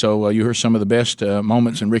 So you hear some of the best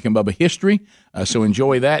moments in Rick and Bubba history. So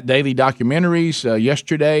enjoy that. Daily documentaries.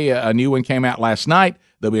 Yesterday, a new one came out last night.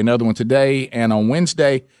 There'll be another one today and on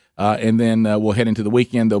Wednesday. And then we'll head into the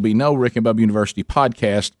weekend. There'll be no Rick and Bubba University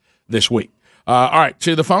podcast this week. All right,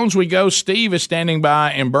 to the phones we go. Steve is standing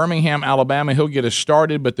by in Birmingham, Alabama. He'll get us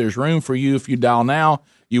started, but there's room for you if you dial now.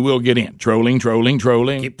 You will get in. Trolling.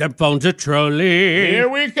 Keep them phones a trolling. Here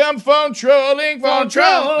we come, phone trolling, phone troll.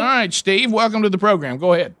 All right, Steve, welcome to the program.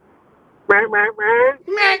 Go ahead.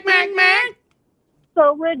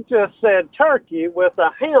 So Rick just said turkey with a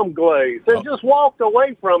ham glaze and just walked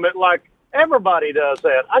away from it like everybody does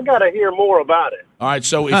that. I got to hear more about it. All right,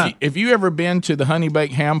 so if you ever been to the Honey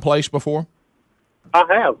Baked Ham place before? I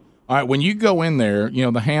have. All right, when you go in there,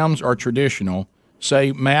 the hams are traditional.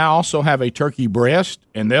 Say, may I also have a turkey breast?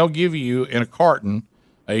 And they'll give you in a carton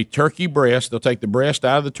a turkey breast. They'll take the breast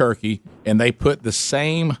out of the turkey, and they put the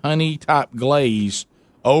same honey-type glaze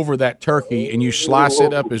over that turkey, and you slice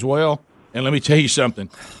it up as well. And let me tell you something.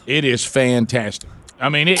 It is fantastic. I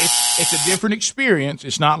mean, it's a different experience.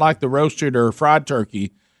 It's not like the roasted or fried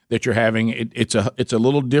turkey that you're having. It's a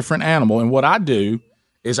little different animal. And what I do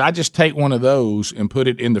is I just take one of those and put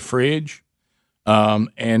it in the fridge.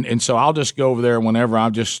 And so I'll just go over there whenever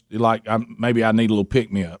I'm just maybe I need a little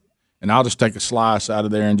pick me up, and I'll just take a slice out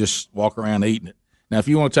of there and just walk around eating it. Now, if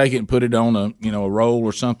you want to take it and put it on a roll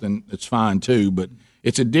or something, it's fine too. But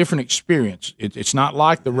it's a different experience. It's not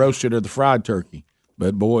like the roasted or the fried turkey,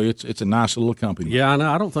 but boy, it's a nice little accompaniment. Yeah, I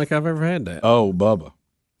know. I don't think I've ever had that. Oh, Bubba.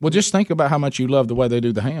 Well, just think about how much you love the way they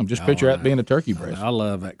do the ham. Just picture that being a turkey breast. I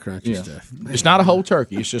love that crunchy stuff. It's not a whole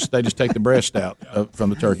turkey. It's just they just take the breast out from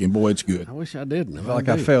the turkey, and boy, it's good. I wish I didn't. I feel like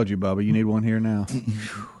I failed you, Bubba. You need one here now.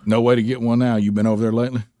 No way to get one now. You been over there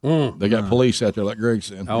lately? They got police out there, like Greg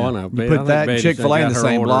said. Oh, I know. You put that and Chick-fil-A in the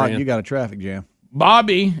same block, you got a traffic jam.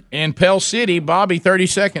 Bobby in Pell City. Bobby, 30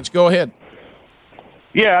 seconds. Go ahead.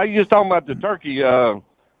 Yeah, you just talking about the turkey.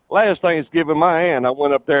 Last Thanksgiving, my aunt, I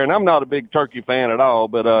went up there, and I'm not a big turkey fan at all,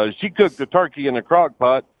 but she cooked the turkey in a crock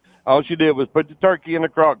pot. All she did was put the turkey in the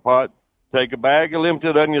crock pot, take a bag of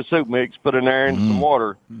limited onion soup mix, put in there in some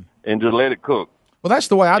water, and just let it cook. Well, that's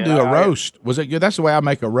the way I do a roast. Was it good? That's the way I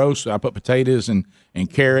make a roast. I put potatoes and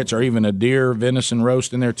carrots, or even a deer venison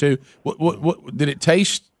roast in there too. What did it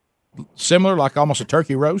taste similar, like almost a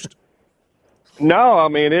turkey roast? No, I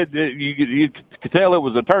mean you could tell it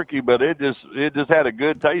was a turkey, but it just had a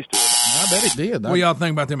good taste to it. I bet it did. What y'all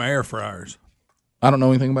think about them air fryers? I don't know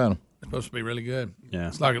anything about them. They're supposed to be really good. Yeah,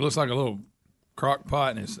 it looks like a little crock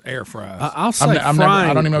pot, and it's air fries. I'll say I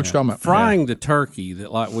don't even know what you're talking about. Frying the turkey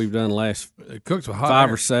that like we've done last it cooks with hot 5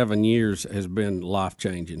 air. or 7 years has been life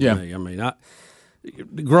changing Yeah. to me. I mean,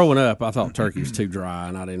 growing up, I thought turkey was too dry,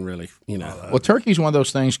 and I didn't really, Well, turkey's one of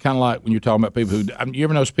those things, kind of like when you're talking about people who. You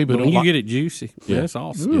ever know people who when don't you get it juicy, that's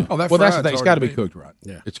awesome. Yeah. Oh, that well, that's the fried's thing. It's got to be hard to cooked right.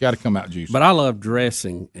 Yeah. It's got to come out juicy. But I love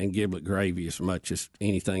dressing and giblet gravy as much as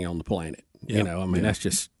anything on the planet. I mean, that's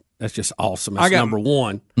just awesome. That's number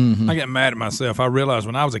one. I get mad at myself. I realized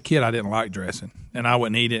when I was a kid, I didn't like dressing, and I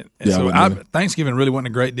wouldn't eat it. And Yeah, I so wouldn't either. Thanksgiving really wasn't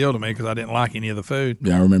a great deal to me because I didn't like any of the food.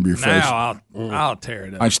 Yeah, I remember your face. Now I'll tear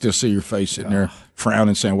it up. I still see your face sitting there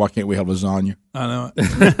frowning, saying, "Why can't we have lasagna?" I know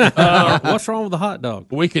it. What's wrong with the hot dog?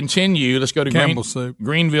 We continue. Let's go to Campbell's soup.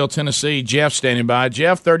 Greenville, Tennessee. Jeff standing by.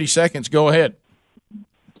 Jeff, 30 seconds. Go ahead.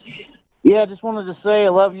 Yeah, I just wanted to say I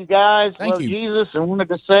love you guys, Thank love you. Jesus, and wanted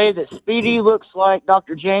to say that Speedy looks like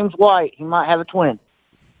Dr. James White. He might have a twin.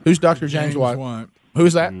 Who's Dr. James White?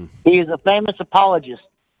 Who's that? He is a famous apologist.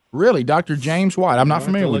 Really, Dr. James White? I'm not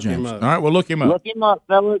familiar with James. All right, we'll look him up. Look him up,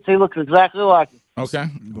 fellas. He looks exactly like him. Okay.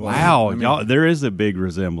 Wow, y'all, there is a big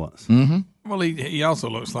resemblance. Mm-hmm. Well, he also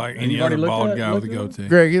looks like any you other already looked bald at it? guy with a Looked goatee.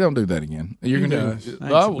 Greg, you don't do that again. You're He gonna. does.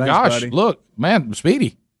 Oh Thanks, gosh, buddy. look, man,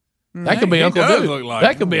 Speedy. That could be He Uncle does Duke. look like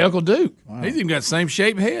That him. could be Uncle Duke. He's even got the same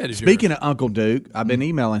shaped head as Speaking of Uncle Duke, I've been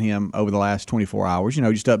emailing him over the last 24 hours,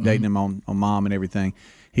 just updating him on Mom and everything.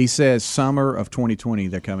 He says summer of 2020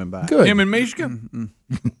 they're coming back. Good. him and Mishka.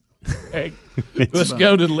 Hey, let's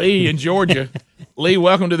go to Lee in Georgia. Lee,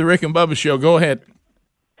 welcome to the Rick and Bubba Show. Go ahead.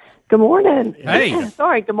 Good morning. Hey.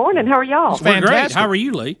 Sorry, good morning. How are y'all? We're great. How are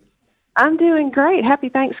you, Lee? I'm doing great. Happy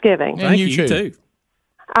Thanksgiving. And you too.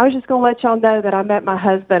 I was just going to let y'all know that I met my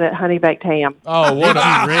husband at Honey Baked Ham. Oh, what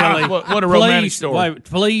a Really? what a romantic story.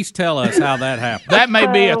 Please tell us how that happened. That may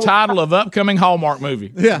be a title of upcoming Hallmark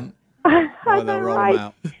movie. Yeah. I know,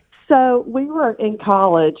 right? So we were in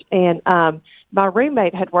college, and my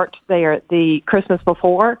roommate had worked there the Christmas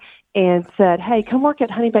before and said, hey, come work at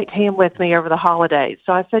Honey Baked Ham with me over the holidays.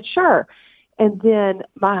 So I said, sure. And then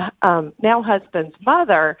my now husband's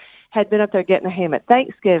mother had been up there getting a ham at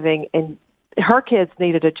Thanksgiving, and her kids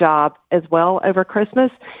needed a job as well over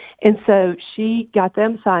Christmas. And so she got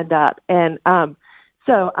them signed up. And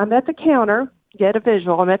so I'm at the counter, get a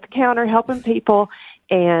visual. I'm at the counter helping people,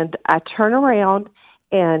 and I turn around,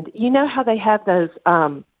 and you know how they have those,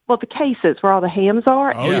 the cases where all the hams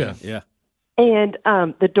are? Oh, yeah. Yeah. And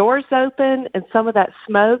the doors open, and some of that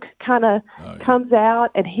smoke kind of comes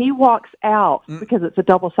out, and he walks out because it's a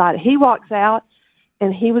double-sided. He walks out,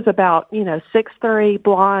 and he was about 6'3",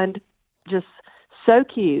 blonde, just so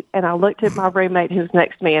cute. And I looked at my roommate who was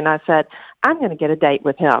next to me, and I said, I'm going to get a date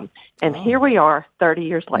with him. And here we are 30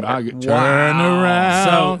 years later. Turn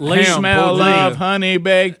around. So, Lee, smell of honey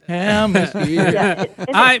baked ham.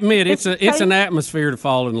 I admit it's an atmosphere to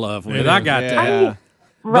fall in love with. I got that. I mean,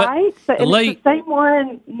 right? So it's the same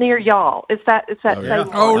one near y'all. It's that same one.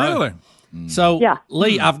 Oh, really? So,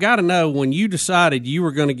 Lee, I've got to know, when you decided you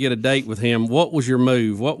were going to get a date with him, what was your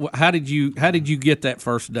move? How did you get that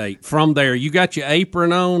first date? From there, you got your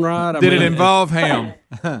apron on, right? Did it involve ham?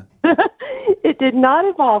 It did not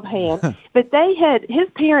involve ham, but his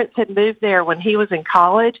parents had moved there when he was in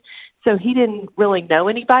college, so he didn't really know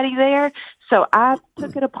anybody there. So I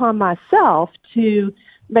took it upon myself to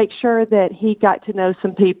make sure that he got to know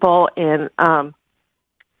some people and,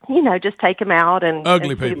 just take him out and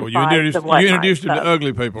ugly and see people. the You sights introduced him to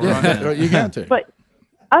ugly people, right? You got to. But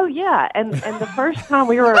and the first time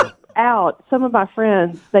we were out, some of my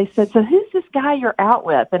friends, they said, "So who's this guy you're out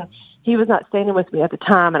with?" And he was not standing with me at the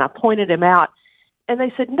time, and I pointed him out. And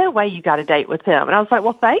they said, "No way you got a date with him." And I was like,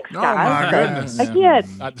 "Well, thanks, guys." Oh, my goodness. Again,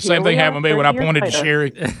 The same thing happened to me when I pointed to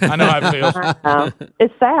Sherry. I know how it feels.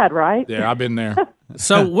 It's sad, right? Yeah, I've been there.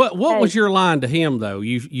 So what was your line to him, though?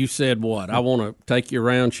 You said what? I want to take you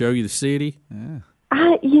around, show you the city?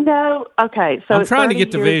 Okay. So I'm trying to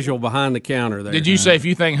get the visual behind the counter there. Did you say, if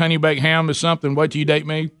you think honey baked ham is something, wait till you date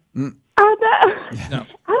me? No. I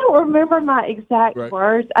don't remember my exact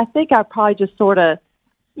words. I think I probably just sort of,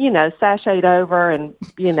 sashayed over and,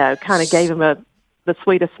 kind of gave him the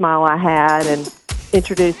sweetest smile I had and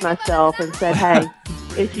introduced myself and said, "Hey,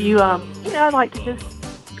 if you, I'd like to just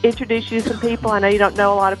introduce you to some people. I know you don't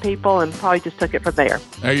know a lot of people," and probably just took it from there.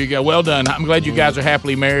 There you go. Well done. I'm glad you guys are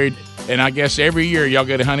happily married. And I guess every year y'all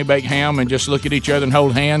get a honey baked ham and just look at each other and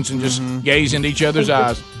hold hands and just gaze into each other's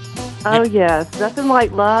eyes. Oh, yes. Nothing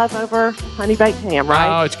like love over honey baked ham,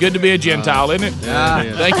 right? Oh, it's good to be a Gentile, isn't it?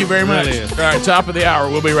 Yeah. Thank you very much. All right, top of the hour.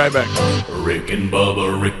 We'll be right back. Rick and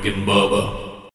Bubba, Rick and Bubba.